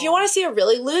 Wow. And if you want to see a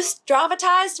really loose,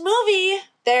 dramatized movie,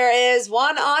 there is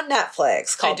one on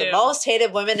Netflix called The Most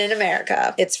Hated Women in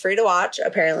America. It's free to watch.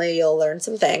 Apparently, you'll learn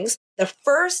some things. The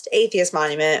first atheist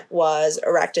monument was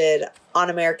erected on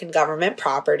American government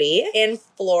property in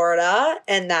Florida,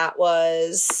 and that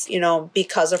was,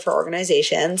 because of her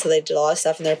organization. So they did a lot of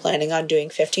stuff, and they're planning on doing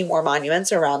 50 more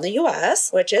monuments around the U.S.,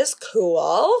 which is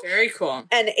cool. Very cool.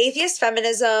 And atheist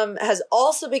feminism has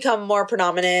also become more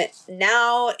predominant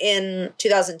now in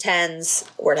 2010s.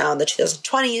 We're now in the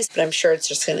 2020s, but I'm sure it's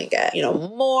just going to get,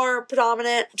 more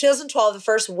predominant. 2012, the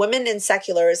first Women in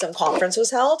Secularism conference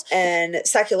was held, and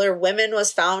Secular Women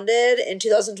was founded in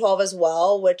 2012 as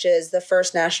well, which is the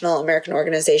first national American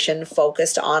organization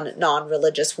focused on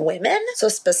non-religious women, so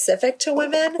specific to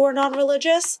women who are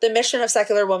non-religious. The mission of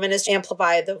Secular Women is to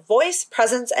amplify the voice,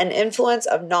 presence, and influence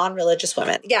of non-religious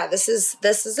women. Yeah, this is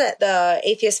it. The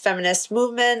atheist feminist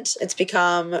movement, it's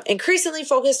become increasingly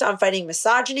focused on fighting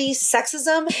misogyny,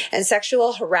 sexism, and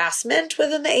sexual harassment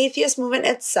within the atheist movement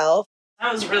itself.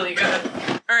 That was really good.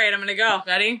 All right, I'm gonna go.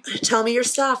 Ready? Tell me your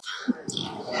stuff.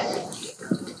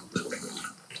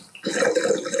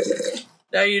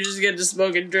 Now you just get to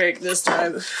smoke and drink this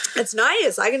time. It's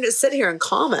nice. I can just sit here and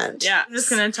comment. Yeah, I'm just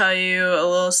going to tell you a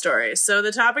little story. So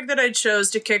the topic that I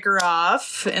chose to kick her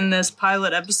off in this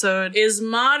pilot episode is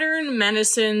modern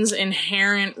medicine's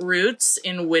inherent roots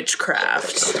in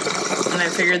witchcraft. And I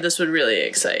figured this would really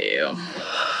excite you.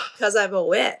 Because I'm a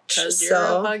witch. Because you're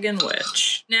a fucking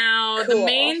witch. Now, the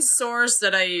main source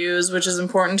that I use, which is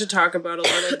important to talk about a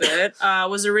little bit,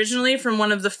 was originally from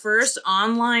one of the first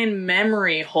online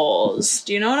memory holes.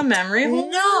 Do you know what a memory hole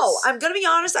is? No. I'm going to be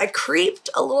honest, I creeped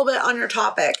a little bit on your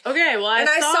topic. Okay, well, I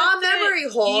saw a memory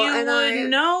hole. You would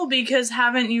know, because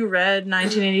haven't you read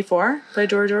 1984 by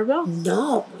George Orwell?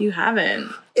 No. You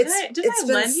haven't. It's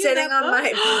been sitting on my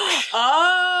book.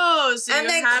 Oh, so you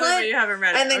have it, but you haven't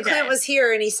read it. And then Clint was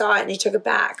here and he saw it and he took it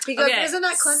back. Because isn't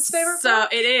that Clint's favorite book? So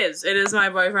it is. It is my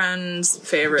boyfriend's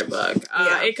favorite book.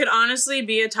 It could honestly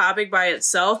be a topic by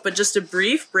itself, but just a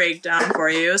brief breakdown for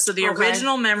you. So the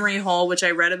original memory hole, which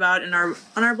I read about on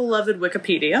our beloved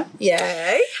Wikipedia,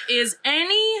 is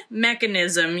any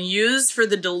mechanism used for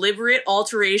the deliberate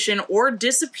alteration or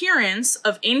disappearance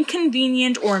of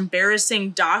inconvenient or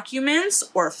embarrassing documents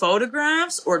or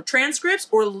photographs or transcripts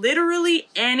or literally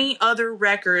any other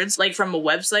records, like from a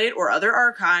website or other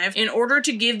archive, in order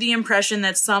to give the impression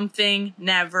that something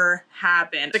never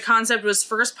happened. The concept was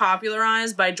first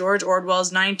popularized by George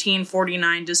Orwell's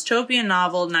 1949 dystopian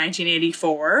novel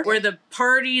 1984, where the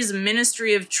party's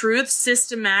Ministry of Truth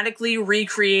systematically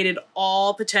recreated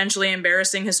all potentially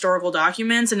embarrassing historical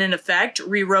documents and in effect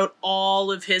rewrote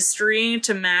all of history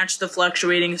to match the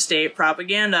fluctuating state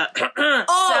propaganda.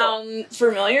 Sound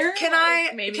familiar? Can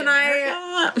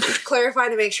I clarify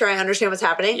to make sure I understand what's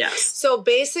happening? Yes. So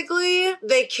basically,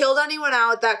 they killed anyone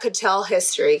out that could tell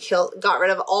history, got rid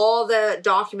of all the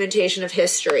documentation of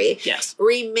history. Yes.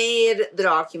 Remade the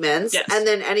documents. Yes. And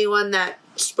then anyone that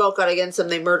spoke out against them,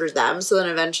 they murdered them. So then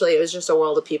eventually it was just a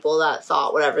world of people that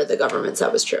thought whatever the government said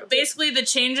was true. Basically, the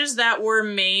changes that were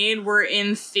made were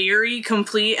in theory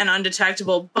complete and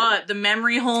undetectable, but the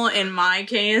memory hole in my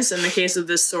case, in the case of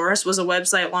this source, was a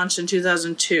website launched in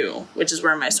 2002, which is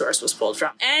where my source was pulled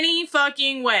from. Any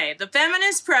fucking way. The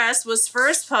Feminist Press was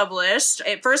first published.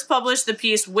 It first published the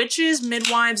piece Witches,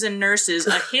 Midwives, and Nurses,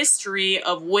 A History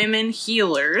of Women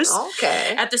Healers.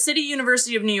 Okay. At the City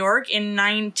University of New York in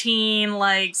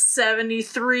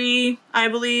 1973, I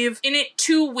believe. In it,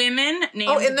 two women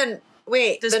named...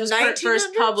 This was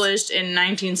first published in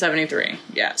 1973.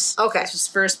 Yes. Okay. This was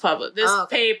first published. This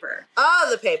paper. Oh,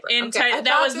 the paper. Okay.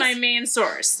 That was my main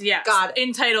source. Yes. Got it.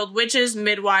 Entitled Witches,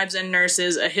 Midwives, and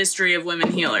Nurses, A History of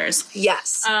Women Healers.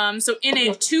 Yes. So in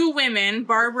it, two women,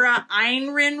 Barbara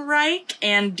Einrenreich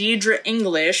and Deidre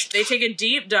English, they take a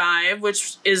deep dive,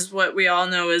 which is what we all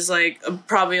know is like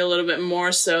probably a little bit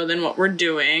more so than what we're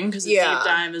doing, because the deep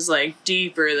dive is like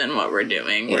deeper than what we're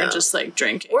doing. Yeah. We're just like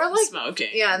drinking, and smoking.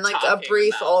 Yeah, and like a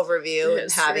brief overview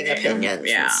and having opinions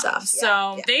and stuff.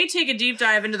 So they take a deep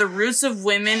dive into the roots of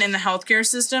women in the healthcare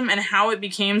system and how it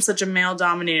became such a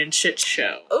male-dominated shit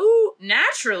show. Ooh.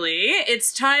 Naturally,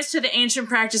 its ties to the ancient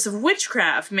practice of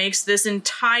witchcraft makes this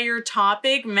entire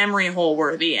topic memory hole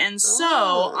worthy. And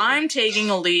so I'm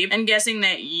taking a leap and guessing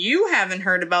that you haven't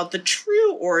heard about the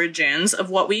true origins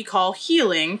of what we call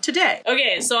healing today.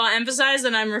 Okay, so I'll emphasize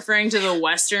that I'm referring to the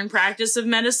Western practice of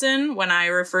medicine when I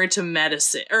refer to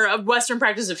medicine, or a Western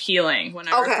practice of healing when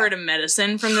I refer to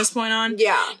medicine from this point on.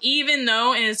 Yeah. Even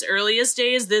though in its earliest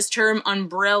days, this term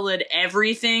umbrellaed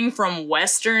everything from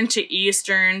Western to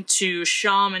Eastern to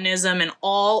shamanism and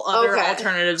all other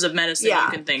alternatives of medicine you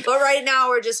can think of. But right now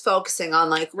we're just focusing on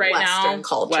like Western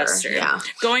culture. Western. Yeah.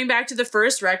 Going back to the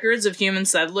first records of human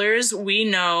settlers, we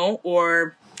know,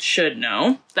 or should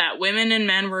know, that women and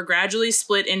men were generally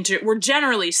split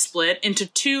into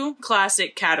two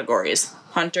classic categories: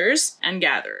 hunters and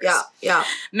gatherers. Yeah, yeah.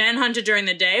 Men hunted during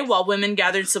the day while women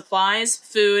gathered supplies,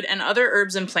 food, and other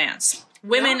herbs and plants.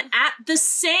 Women at the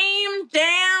same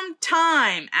damn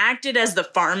time acted as the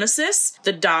pharmacists,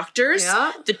 the doctors,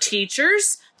 the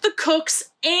teachers, the cooks,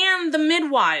 and the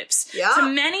midwives. Yeah. To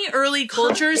many early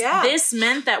cultures, this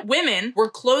meant that women were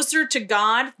closer to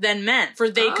God than men, for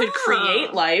they could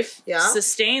create life,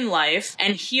 sustain life,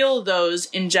 and heal those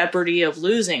in jeopardy of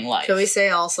losing life. Can we say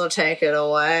also take it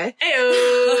away?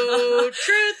 Ayo,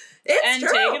 truth. It's true.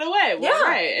 Take it away. Well,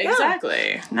 right,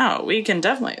 exactly. No, we can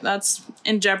definitely. That's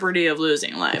in jeopardy of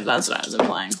losing life. That's what I was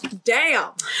implying.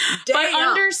 Damn. But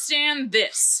understand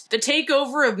this. The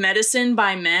takeover of medicine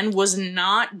by men was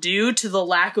not due to the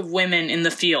lack of women in the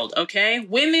field, okay?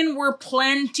 Women were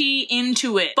plenty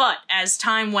into it. But as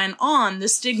time went on, the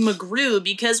stigma grew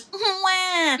because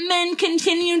men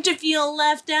continued to feel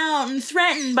left out and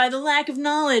threatened by the lack of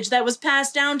knowledge that was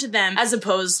passed down to them, as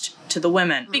opposed to the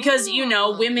women. Because,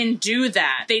 women do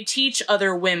that. They teach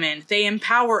other women. They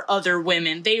empower other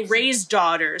women. They raise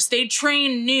daughters. They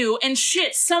train new and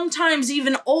sometimes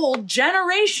even old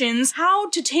generations how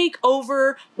to take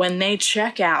over when they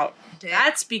check out.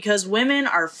 That's because women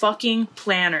are fucking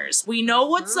planners. We know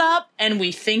what's up and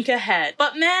we think ahead.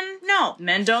 But men, no.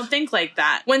 Men don't think like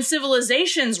that. When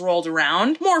civilizations rolled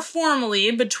around, more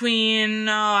formally between,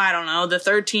 the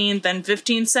 13th and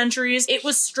 15th centuries, it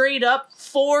was straight up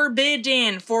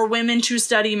forbidden for women to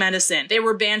study medicine. They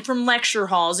were banned from lecture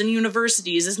halls and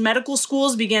universities as medical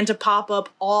schools began to pop up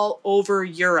all over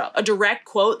Europe. A direct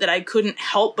quote that I couldn't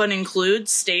help but include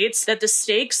states that the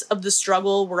stakes of the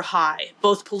struggle were high.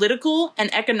 Both political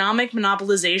and economic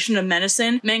monopolization of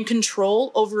medicine meant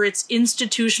control over its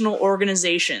institutional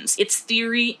organizations, its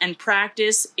theory and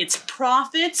practice, its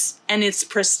profits, and its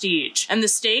prestige. And the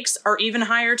stakes are even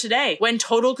higher today, when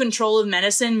total control of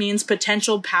medicine means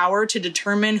potential power to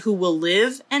determine who will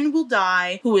live and will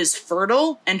die, who is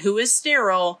fertile and who is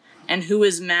sterile, and who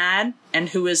is mad and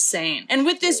who is sane. And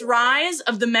with this rise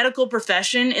of the medical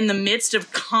profession in the midst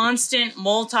of constant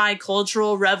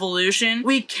multicultural revolution,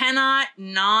 we cannot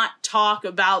not talk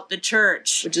about the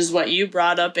church, which is what you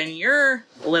brought up in your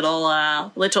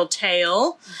little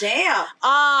tale. Damn.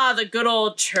 The good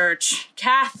old church.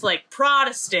 Catholic,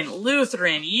 Protestant,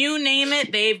 Lutheran, you name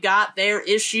it, they've got their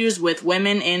issues with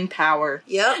women in power.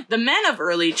 Yep. The men of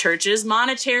early churches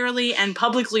monetarily and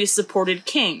publicly supported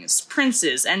kings,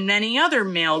 princes, and many other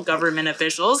male government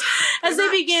officials as they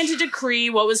began to decree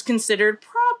what was considered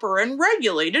proper proper and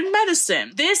regulated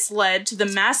medicine. This led to the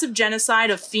massive genocide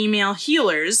of female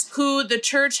healers, who the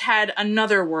church had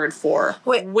another word for.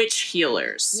 Wait. Witch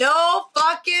healers. No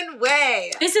fucking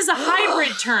way. This is a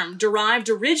hybrid term derived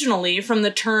originally from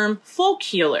the term folk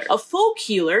healer. A folk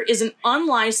healer is an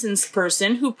unlicensed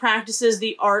person who practices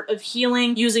the art of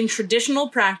healing using traditional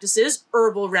practices,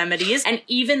 herbal remedies, and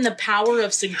even the power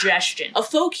of suggestion. A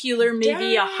folk healer may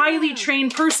be a highly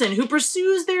trained person who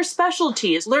pursues their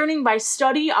specialties, learning by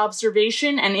study,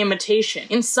 observation, and imitation.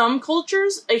 In some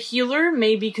cultures, a healer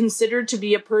may be considered to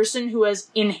be a person who has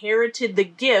inherited the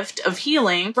gift of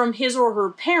healing from his or her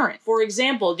parent. For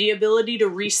example, the ability to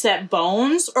reset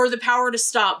bones or the power to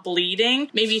stop bleeding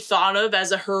may be thought of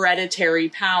as a hereditary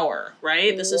power,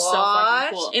 right? This is so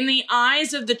fucking cool. In the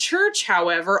eyes of the church,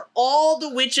 however, all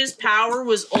the witches' power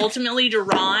was ultimately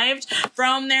derived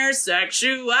from their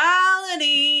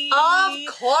sexuality.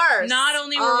 Of course. Not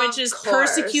only were witches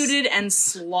persecuted and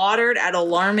slaughtered at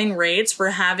alarming rates for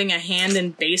having a hand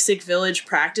in basic village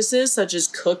practices such as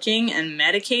cooking and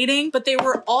medicating, but they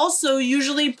were also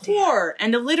usually poor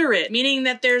and illiterate, meaning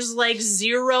that there's like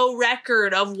zero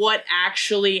record of what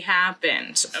actually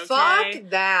happened. Okay? Fuck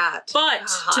that. But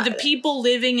God. to the people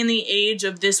living in the age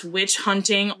of this witch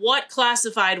hunting, what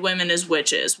classified women as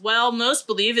witches? Well, most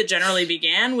believe it generally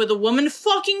began with a woman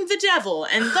fucking the devil,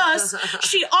 and thus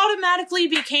she automatically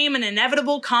became an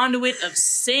inevitable conduit of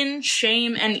sin,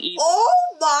 shame, and evil.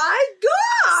 Oh my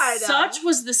God! Such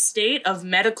was the state of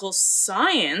medical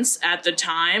science at the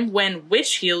time when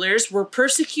witch healers were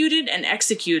persecuted and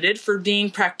executed for being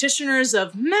practitioners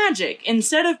of magic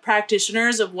instead of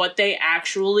practitioners of what they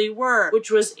actually were,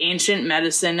 which was ancient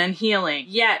medicine and healing.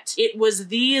 Yet, it was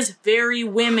these very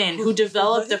women who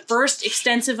developed the first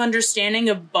extensive understanding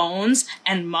of bones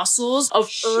and muscles, of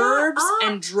herbs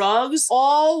and drugs,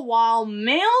 all while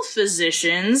male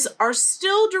physicians are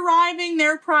still deriving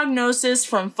their prognosis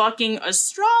from fucking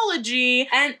astrology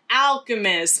and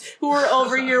alchemists who are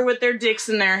over here with their dicks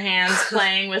in their hands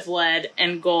playing with lead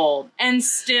and gold. And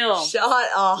still,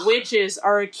 witches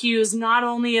are accused not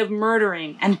only of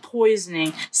murdering and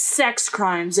poisoning, sex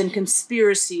crimes and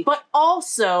conspiracy, but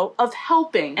also of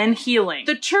helping and healing.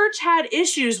 The church had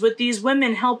issues with these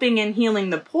women helping and healing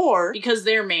the poor because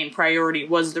their main priority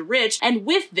was the rich, and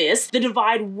with this, the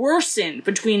divide worsened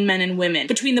between men and women,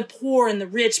 between the poor and the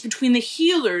rich, between the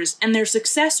healers and their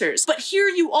successors. But here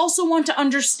you also want to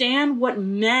understand what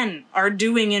men are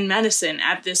doing in medicine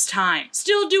at this time.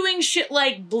 Still doing shit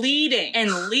like bleeding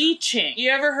and leeching.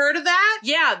 You ever heard of that?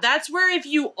 Yeah, that's where if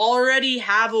you already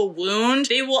have a wound,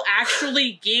 they will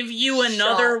actually give you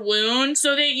another wound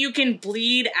so that you can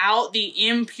bleed out the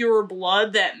impure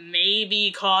blood that may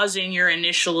be causing your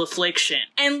initial affliction.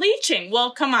 And leeching,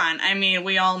 well, come on. I mean,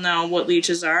 we all know what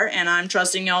leeches are, and I'm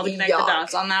trusting y'all to connect the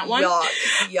dots on that one.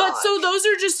 But so those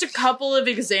are just a couple of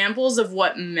examples of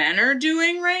what men are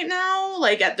doing right now,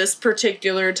 like at this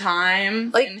particular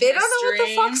time. Like, they don't know what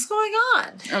the fuck's going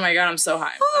on. Oh my God, I'm so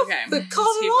high. Okay. But call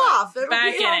it off. It'll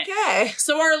Back be in okay. It.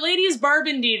 So our ladies Barb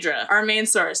and Deidre, our main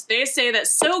source, they say that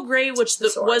so great was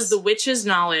the witch's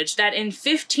knowledge that in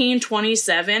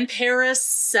 1527,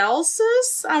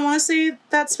 Paracelsus, I want to say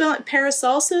that's spelled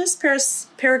Paracelsus,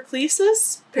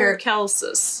 Paracelsus.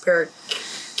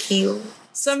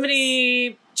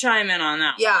 Somebody chime in on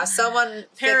that. Yeah, someone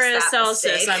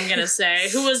Paracelsus, I'm gonna say,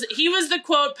 he was the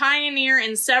quote pioneer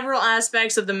in several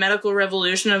aspects of the medical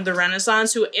revolution of the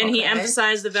Renaissance, he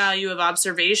emphasized the value of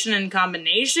observation in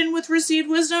combination with received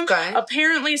wisdom.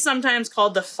 Apparently sometimes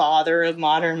called the father of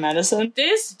modern medicine.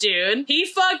 This dude, he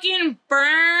fucking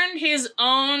burned his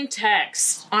own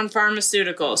text on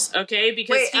pharmaceuticals, okay?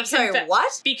 Because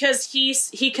what? Because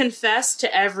he confessed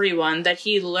to everyone that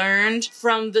he learned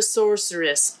from the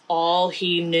sorceress all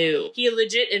he knew. He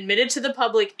legit admitted to the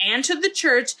public and to the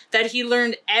church that he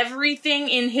learned everything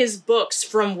in his books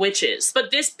from witches.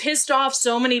 But this pissed off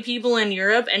so many people in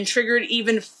Europe and triggered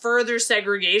even further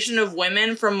segregation of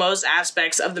women from most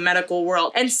aspects of the medical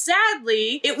world. And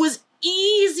sadly, it was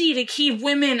easy to keep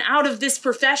women out of this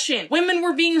profession. Women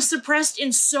were being suppressed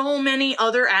in so many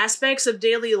other aspects of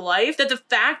daily life that the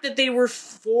fact that they were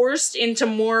forced into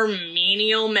more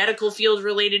menial medical field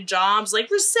related jobs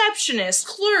like receptionist,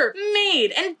 clerk,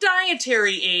 maid, and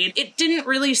dietary aid, it didn't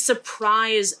really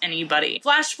surprise anybody.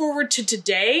 Flash forward to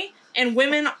today, and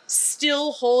women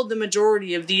still hold the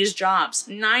majority of these jobs.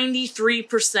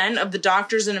 93% of the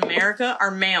doctors in America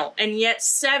are male, and yet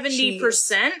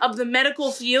 70% of the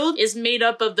medical field is made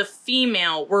up of the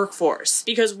female workforce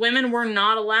because women were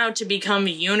not allowed to become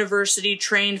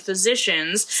university-trained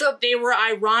physicians. So they were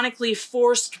ironically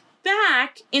forced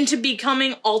back into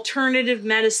becoming alternative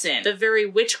medicine, the very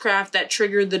witchcraft that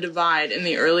triggered the divide in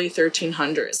the early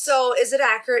 1300s. So is it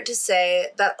accurate to say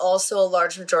that also a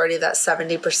large majority of that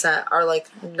 70% are like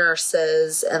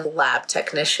nurses and lab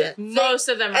technicians? Most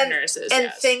of them are nurses, and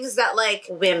yes. things that like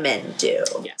women do.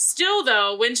 Yeah. Still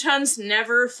though, witch hunts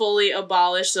never fully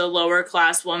abolished the lower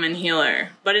class woman healer,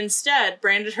 but instead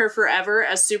branded her forever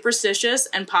as superstitious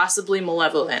and possibly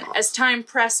malevolent. As time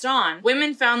pressed on,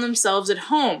 women found themselves at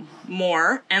home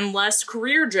more and less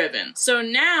career driven. So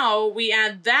now we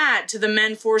add that to the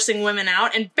men forcing women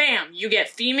out, and bam, you get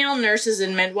female nurses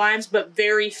and midwives, but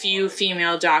very few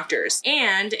female doctors.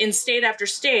 And in state after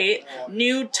state,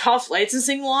 new tough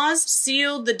licensing laws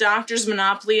sealed the doctor's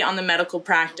monopoly on the medical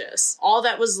practice. All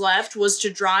that was left was to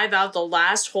drive out the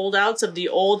last holdouts of the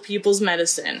old people's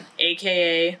medicine,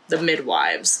 aka the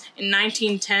midwives. In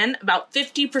 1910, about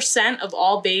 50% of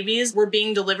all babies were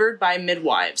being delivered by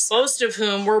midwives, most of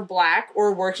whom were black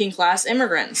or working class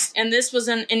immigrants. And this was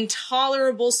an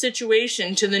intolerable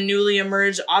situation to the newly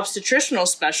emerged obstetrical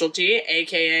specialty,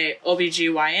 aka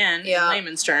OBGYN in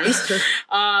layman's terms.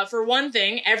 For one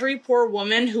thing, every poor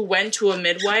woman who went to a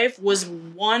midwife was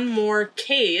one more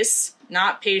case,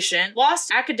 not patient,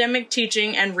 lost academic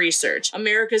teaching and research.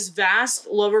 America's vast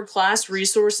lower class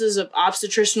resources of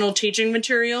obstetrical teaching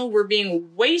material were being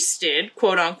wasted,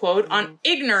 quote unquote, on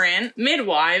ignorant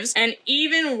midwives, and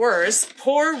even worse,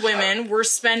 poor women were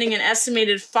spending an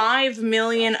estimated $5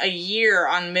 million a year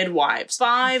on midwives.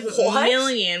 $5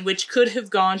 million, which could have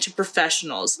gone to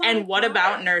professionals. And what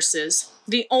about nurses?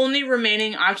 The only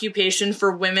remaining occupation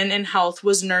for women in health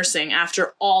was nursing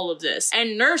after all of this.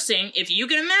 And nursing, if you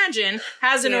can imagine,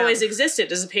 hasn't always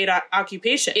existed as a paid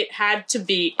occupation. It had to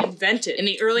be invented. In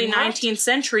the early 19th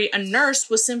century, a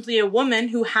nurse was simply a woman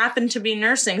who happened to be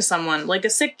nursing someone, like a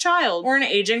sick child or an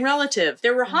aging relative.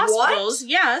 There were hospitals,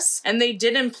 yes, and they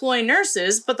did employ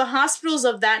nurses, but the hospitals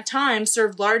of that time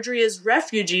served largely as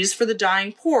refuges for the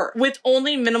dying poor, with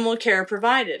only minimal care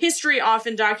provided. History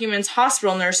often documents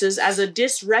hospital nurses as a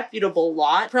disreputable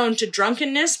lot, prone to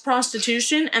drunkenness,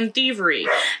 prostitution, and thievery,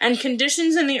 and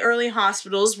conditions in the early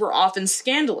hospitals were often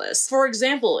scandalous. For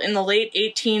example, in the late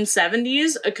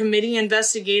 1870s, a committee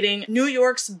investigating New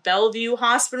York's Bellevue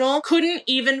Hospital couldn't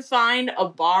even find a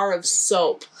bar of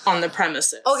soap on the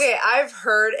premises. Okay, I've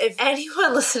heard, if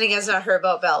anyone listening has not heard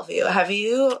about Bellevue, have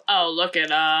you? Oh, look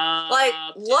it up. Like,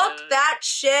 look that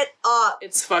shit up.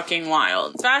 It's fucking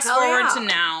wild. Fast forward to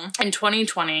now, in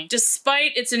 2020,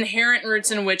 despite its inherent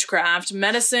roots in witchcraft,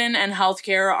 medicine and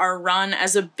healthcare are run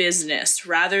as a business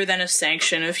rather than a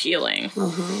sanction of healing.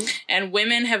 Mm-hmm. And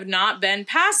women have not been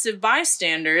passive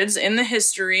bystanders in the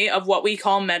history of what we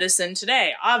call medicine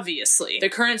today, obviously. The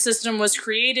current system was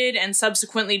created and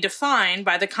subsequently defined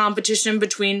by the competition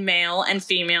between male and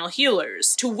female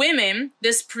healers. To women,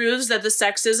 this proves that the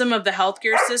sexism of the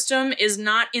healthcare system is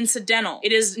not incidental.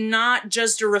 It is not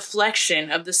just a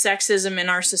reflection of the sexism in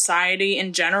our society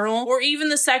in general, or even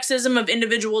the sexism of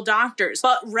individual doctors,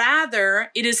 but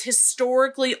rather it is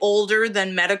historically older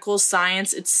than medical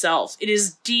science itself. It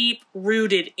is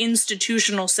deep-rooted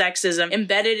institutional sexism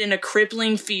embedded in a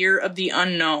crippling fear of the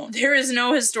unknown. There is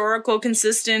no historical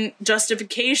consistent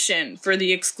justification for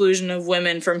the exclusion of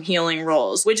women from healing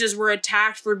roles. Witches were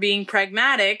attacked for being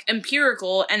pragmatic,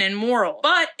 empirical, and immoral.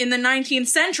 But in the 19th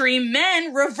century,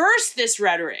 men reversed this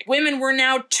rhetoric. Women were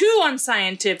now too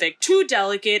unscientific, too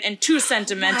delicate, and too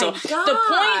sentimental. The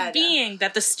point being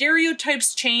that the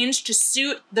stereotypes changed to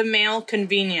suit the male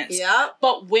convenience. Yep.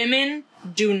 But women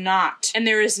do not. And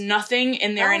there is nothing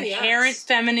in their inherent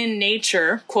feminine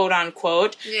nature, quote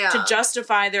unquote, to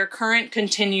justify their current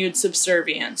continued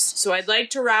subservience. So I'd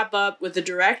like to wrap up with a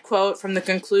direct quote from the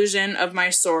conclusion of my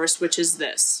source, which is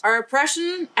this. Our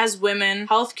oppression as women,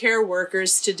 healthcare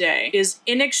workers today, is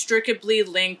inextricably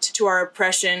linked to our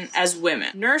oppression as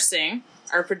women. Nursing,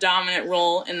 our predominant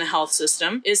role in the health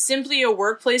system, is simply a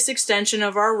workplace extension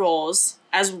of our roles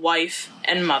as wife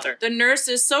and mother. The nurse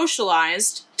is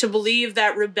socialized to believe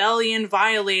that rebellion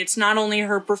violates not only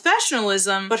her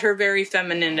professionalism, but her very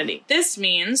femininity. This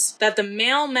means that the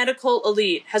male medical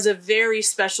elite has a very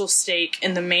special stake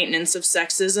in the maintenance of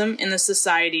sexism in the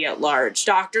society at large.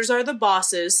 Doctors are the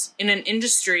bosses in an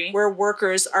industry where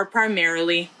workers are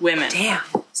primarily women. Damn.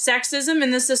 Sexism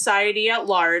in the society at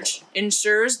large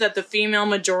ensures that the female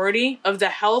majority of the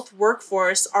health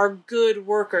workforce are good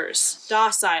workers,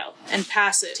 docile and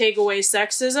passive. Take away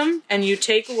sexism, and you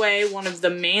take away one of the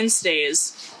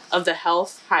mainstays of the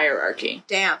health hierarchy.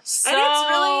 Damn. So, and it's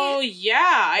really...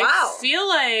 yeah, wow. I feel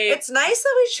like... It's nice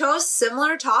that we chose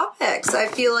similar topics. I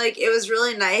feel like it was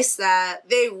really nice that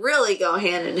they really go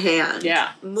hand in hand.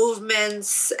 Yeah.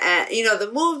 Movements, and,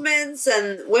 the movements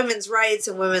and women's rights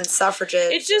and women's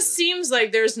suffrages. It just seems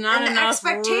like there's not enough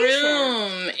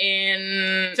room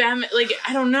in...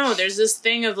 I don't know. There's this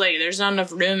thing of, there's not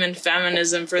enough room in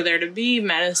feminism for there to be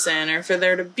medicine or for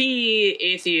there to be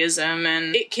atheism,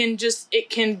 and it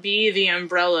can be the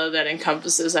umbrella that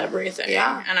encompasses everything.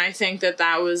 Yeah. And I think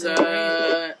that was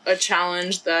a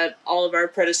challenge that all of our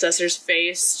predecessors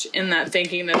faced, in that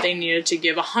thinking that they needed to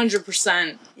give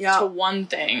 100% to one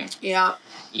thing. Yeah.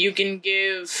 You can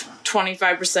give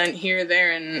 25% here,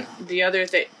 there, and the other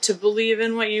thing to believe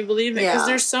in what you believe in. Because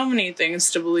there's so many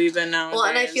things to believe in nowadays. Well,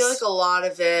 and I feel like a lot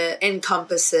of it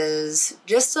encompasses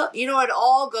it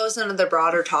all goes under the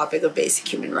broader topic of basic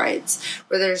human rights,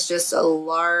 where there's just a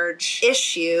large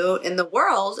issue in the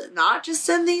world, not just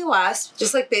in the U.S.,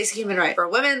 just like basic human rights for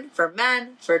women, for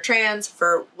men, for trans,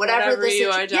 for whatever you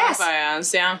identify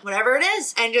as, whatever it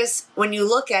is. And just when you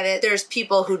look at it, there's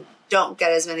people who don't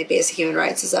get as many basic human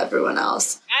rights as everyone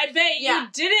else. I bet you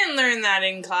didn't learn that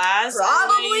in class.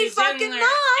 Probably fucking not.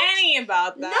 Any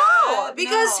about that. No,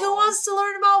 because who wants to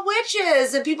learn about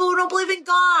witches and people who don't believe in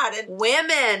God and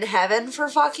women? Heaven for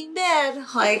fucking bed.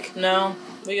 No,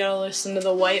 we gotta listen to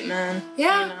the white men.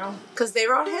 Yeah, because they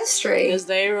wrote history.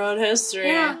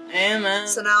 Yeah. Amen.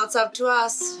 So now it's up to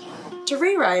us to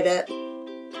rewrite it.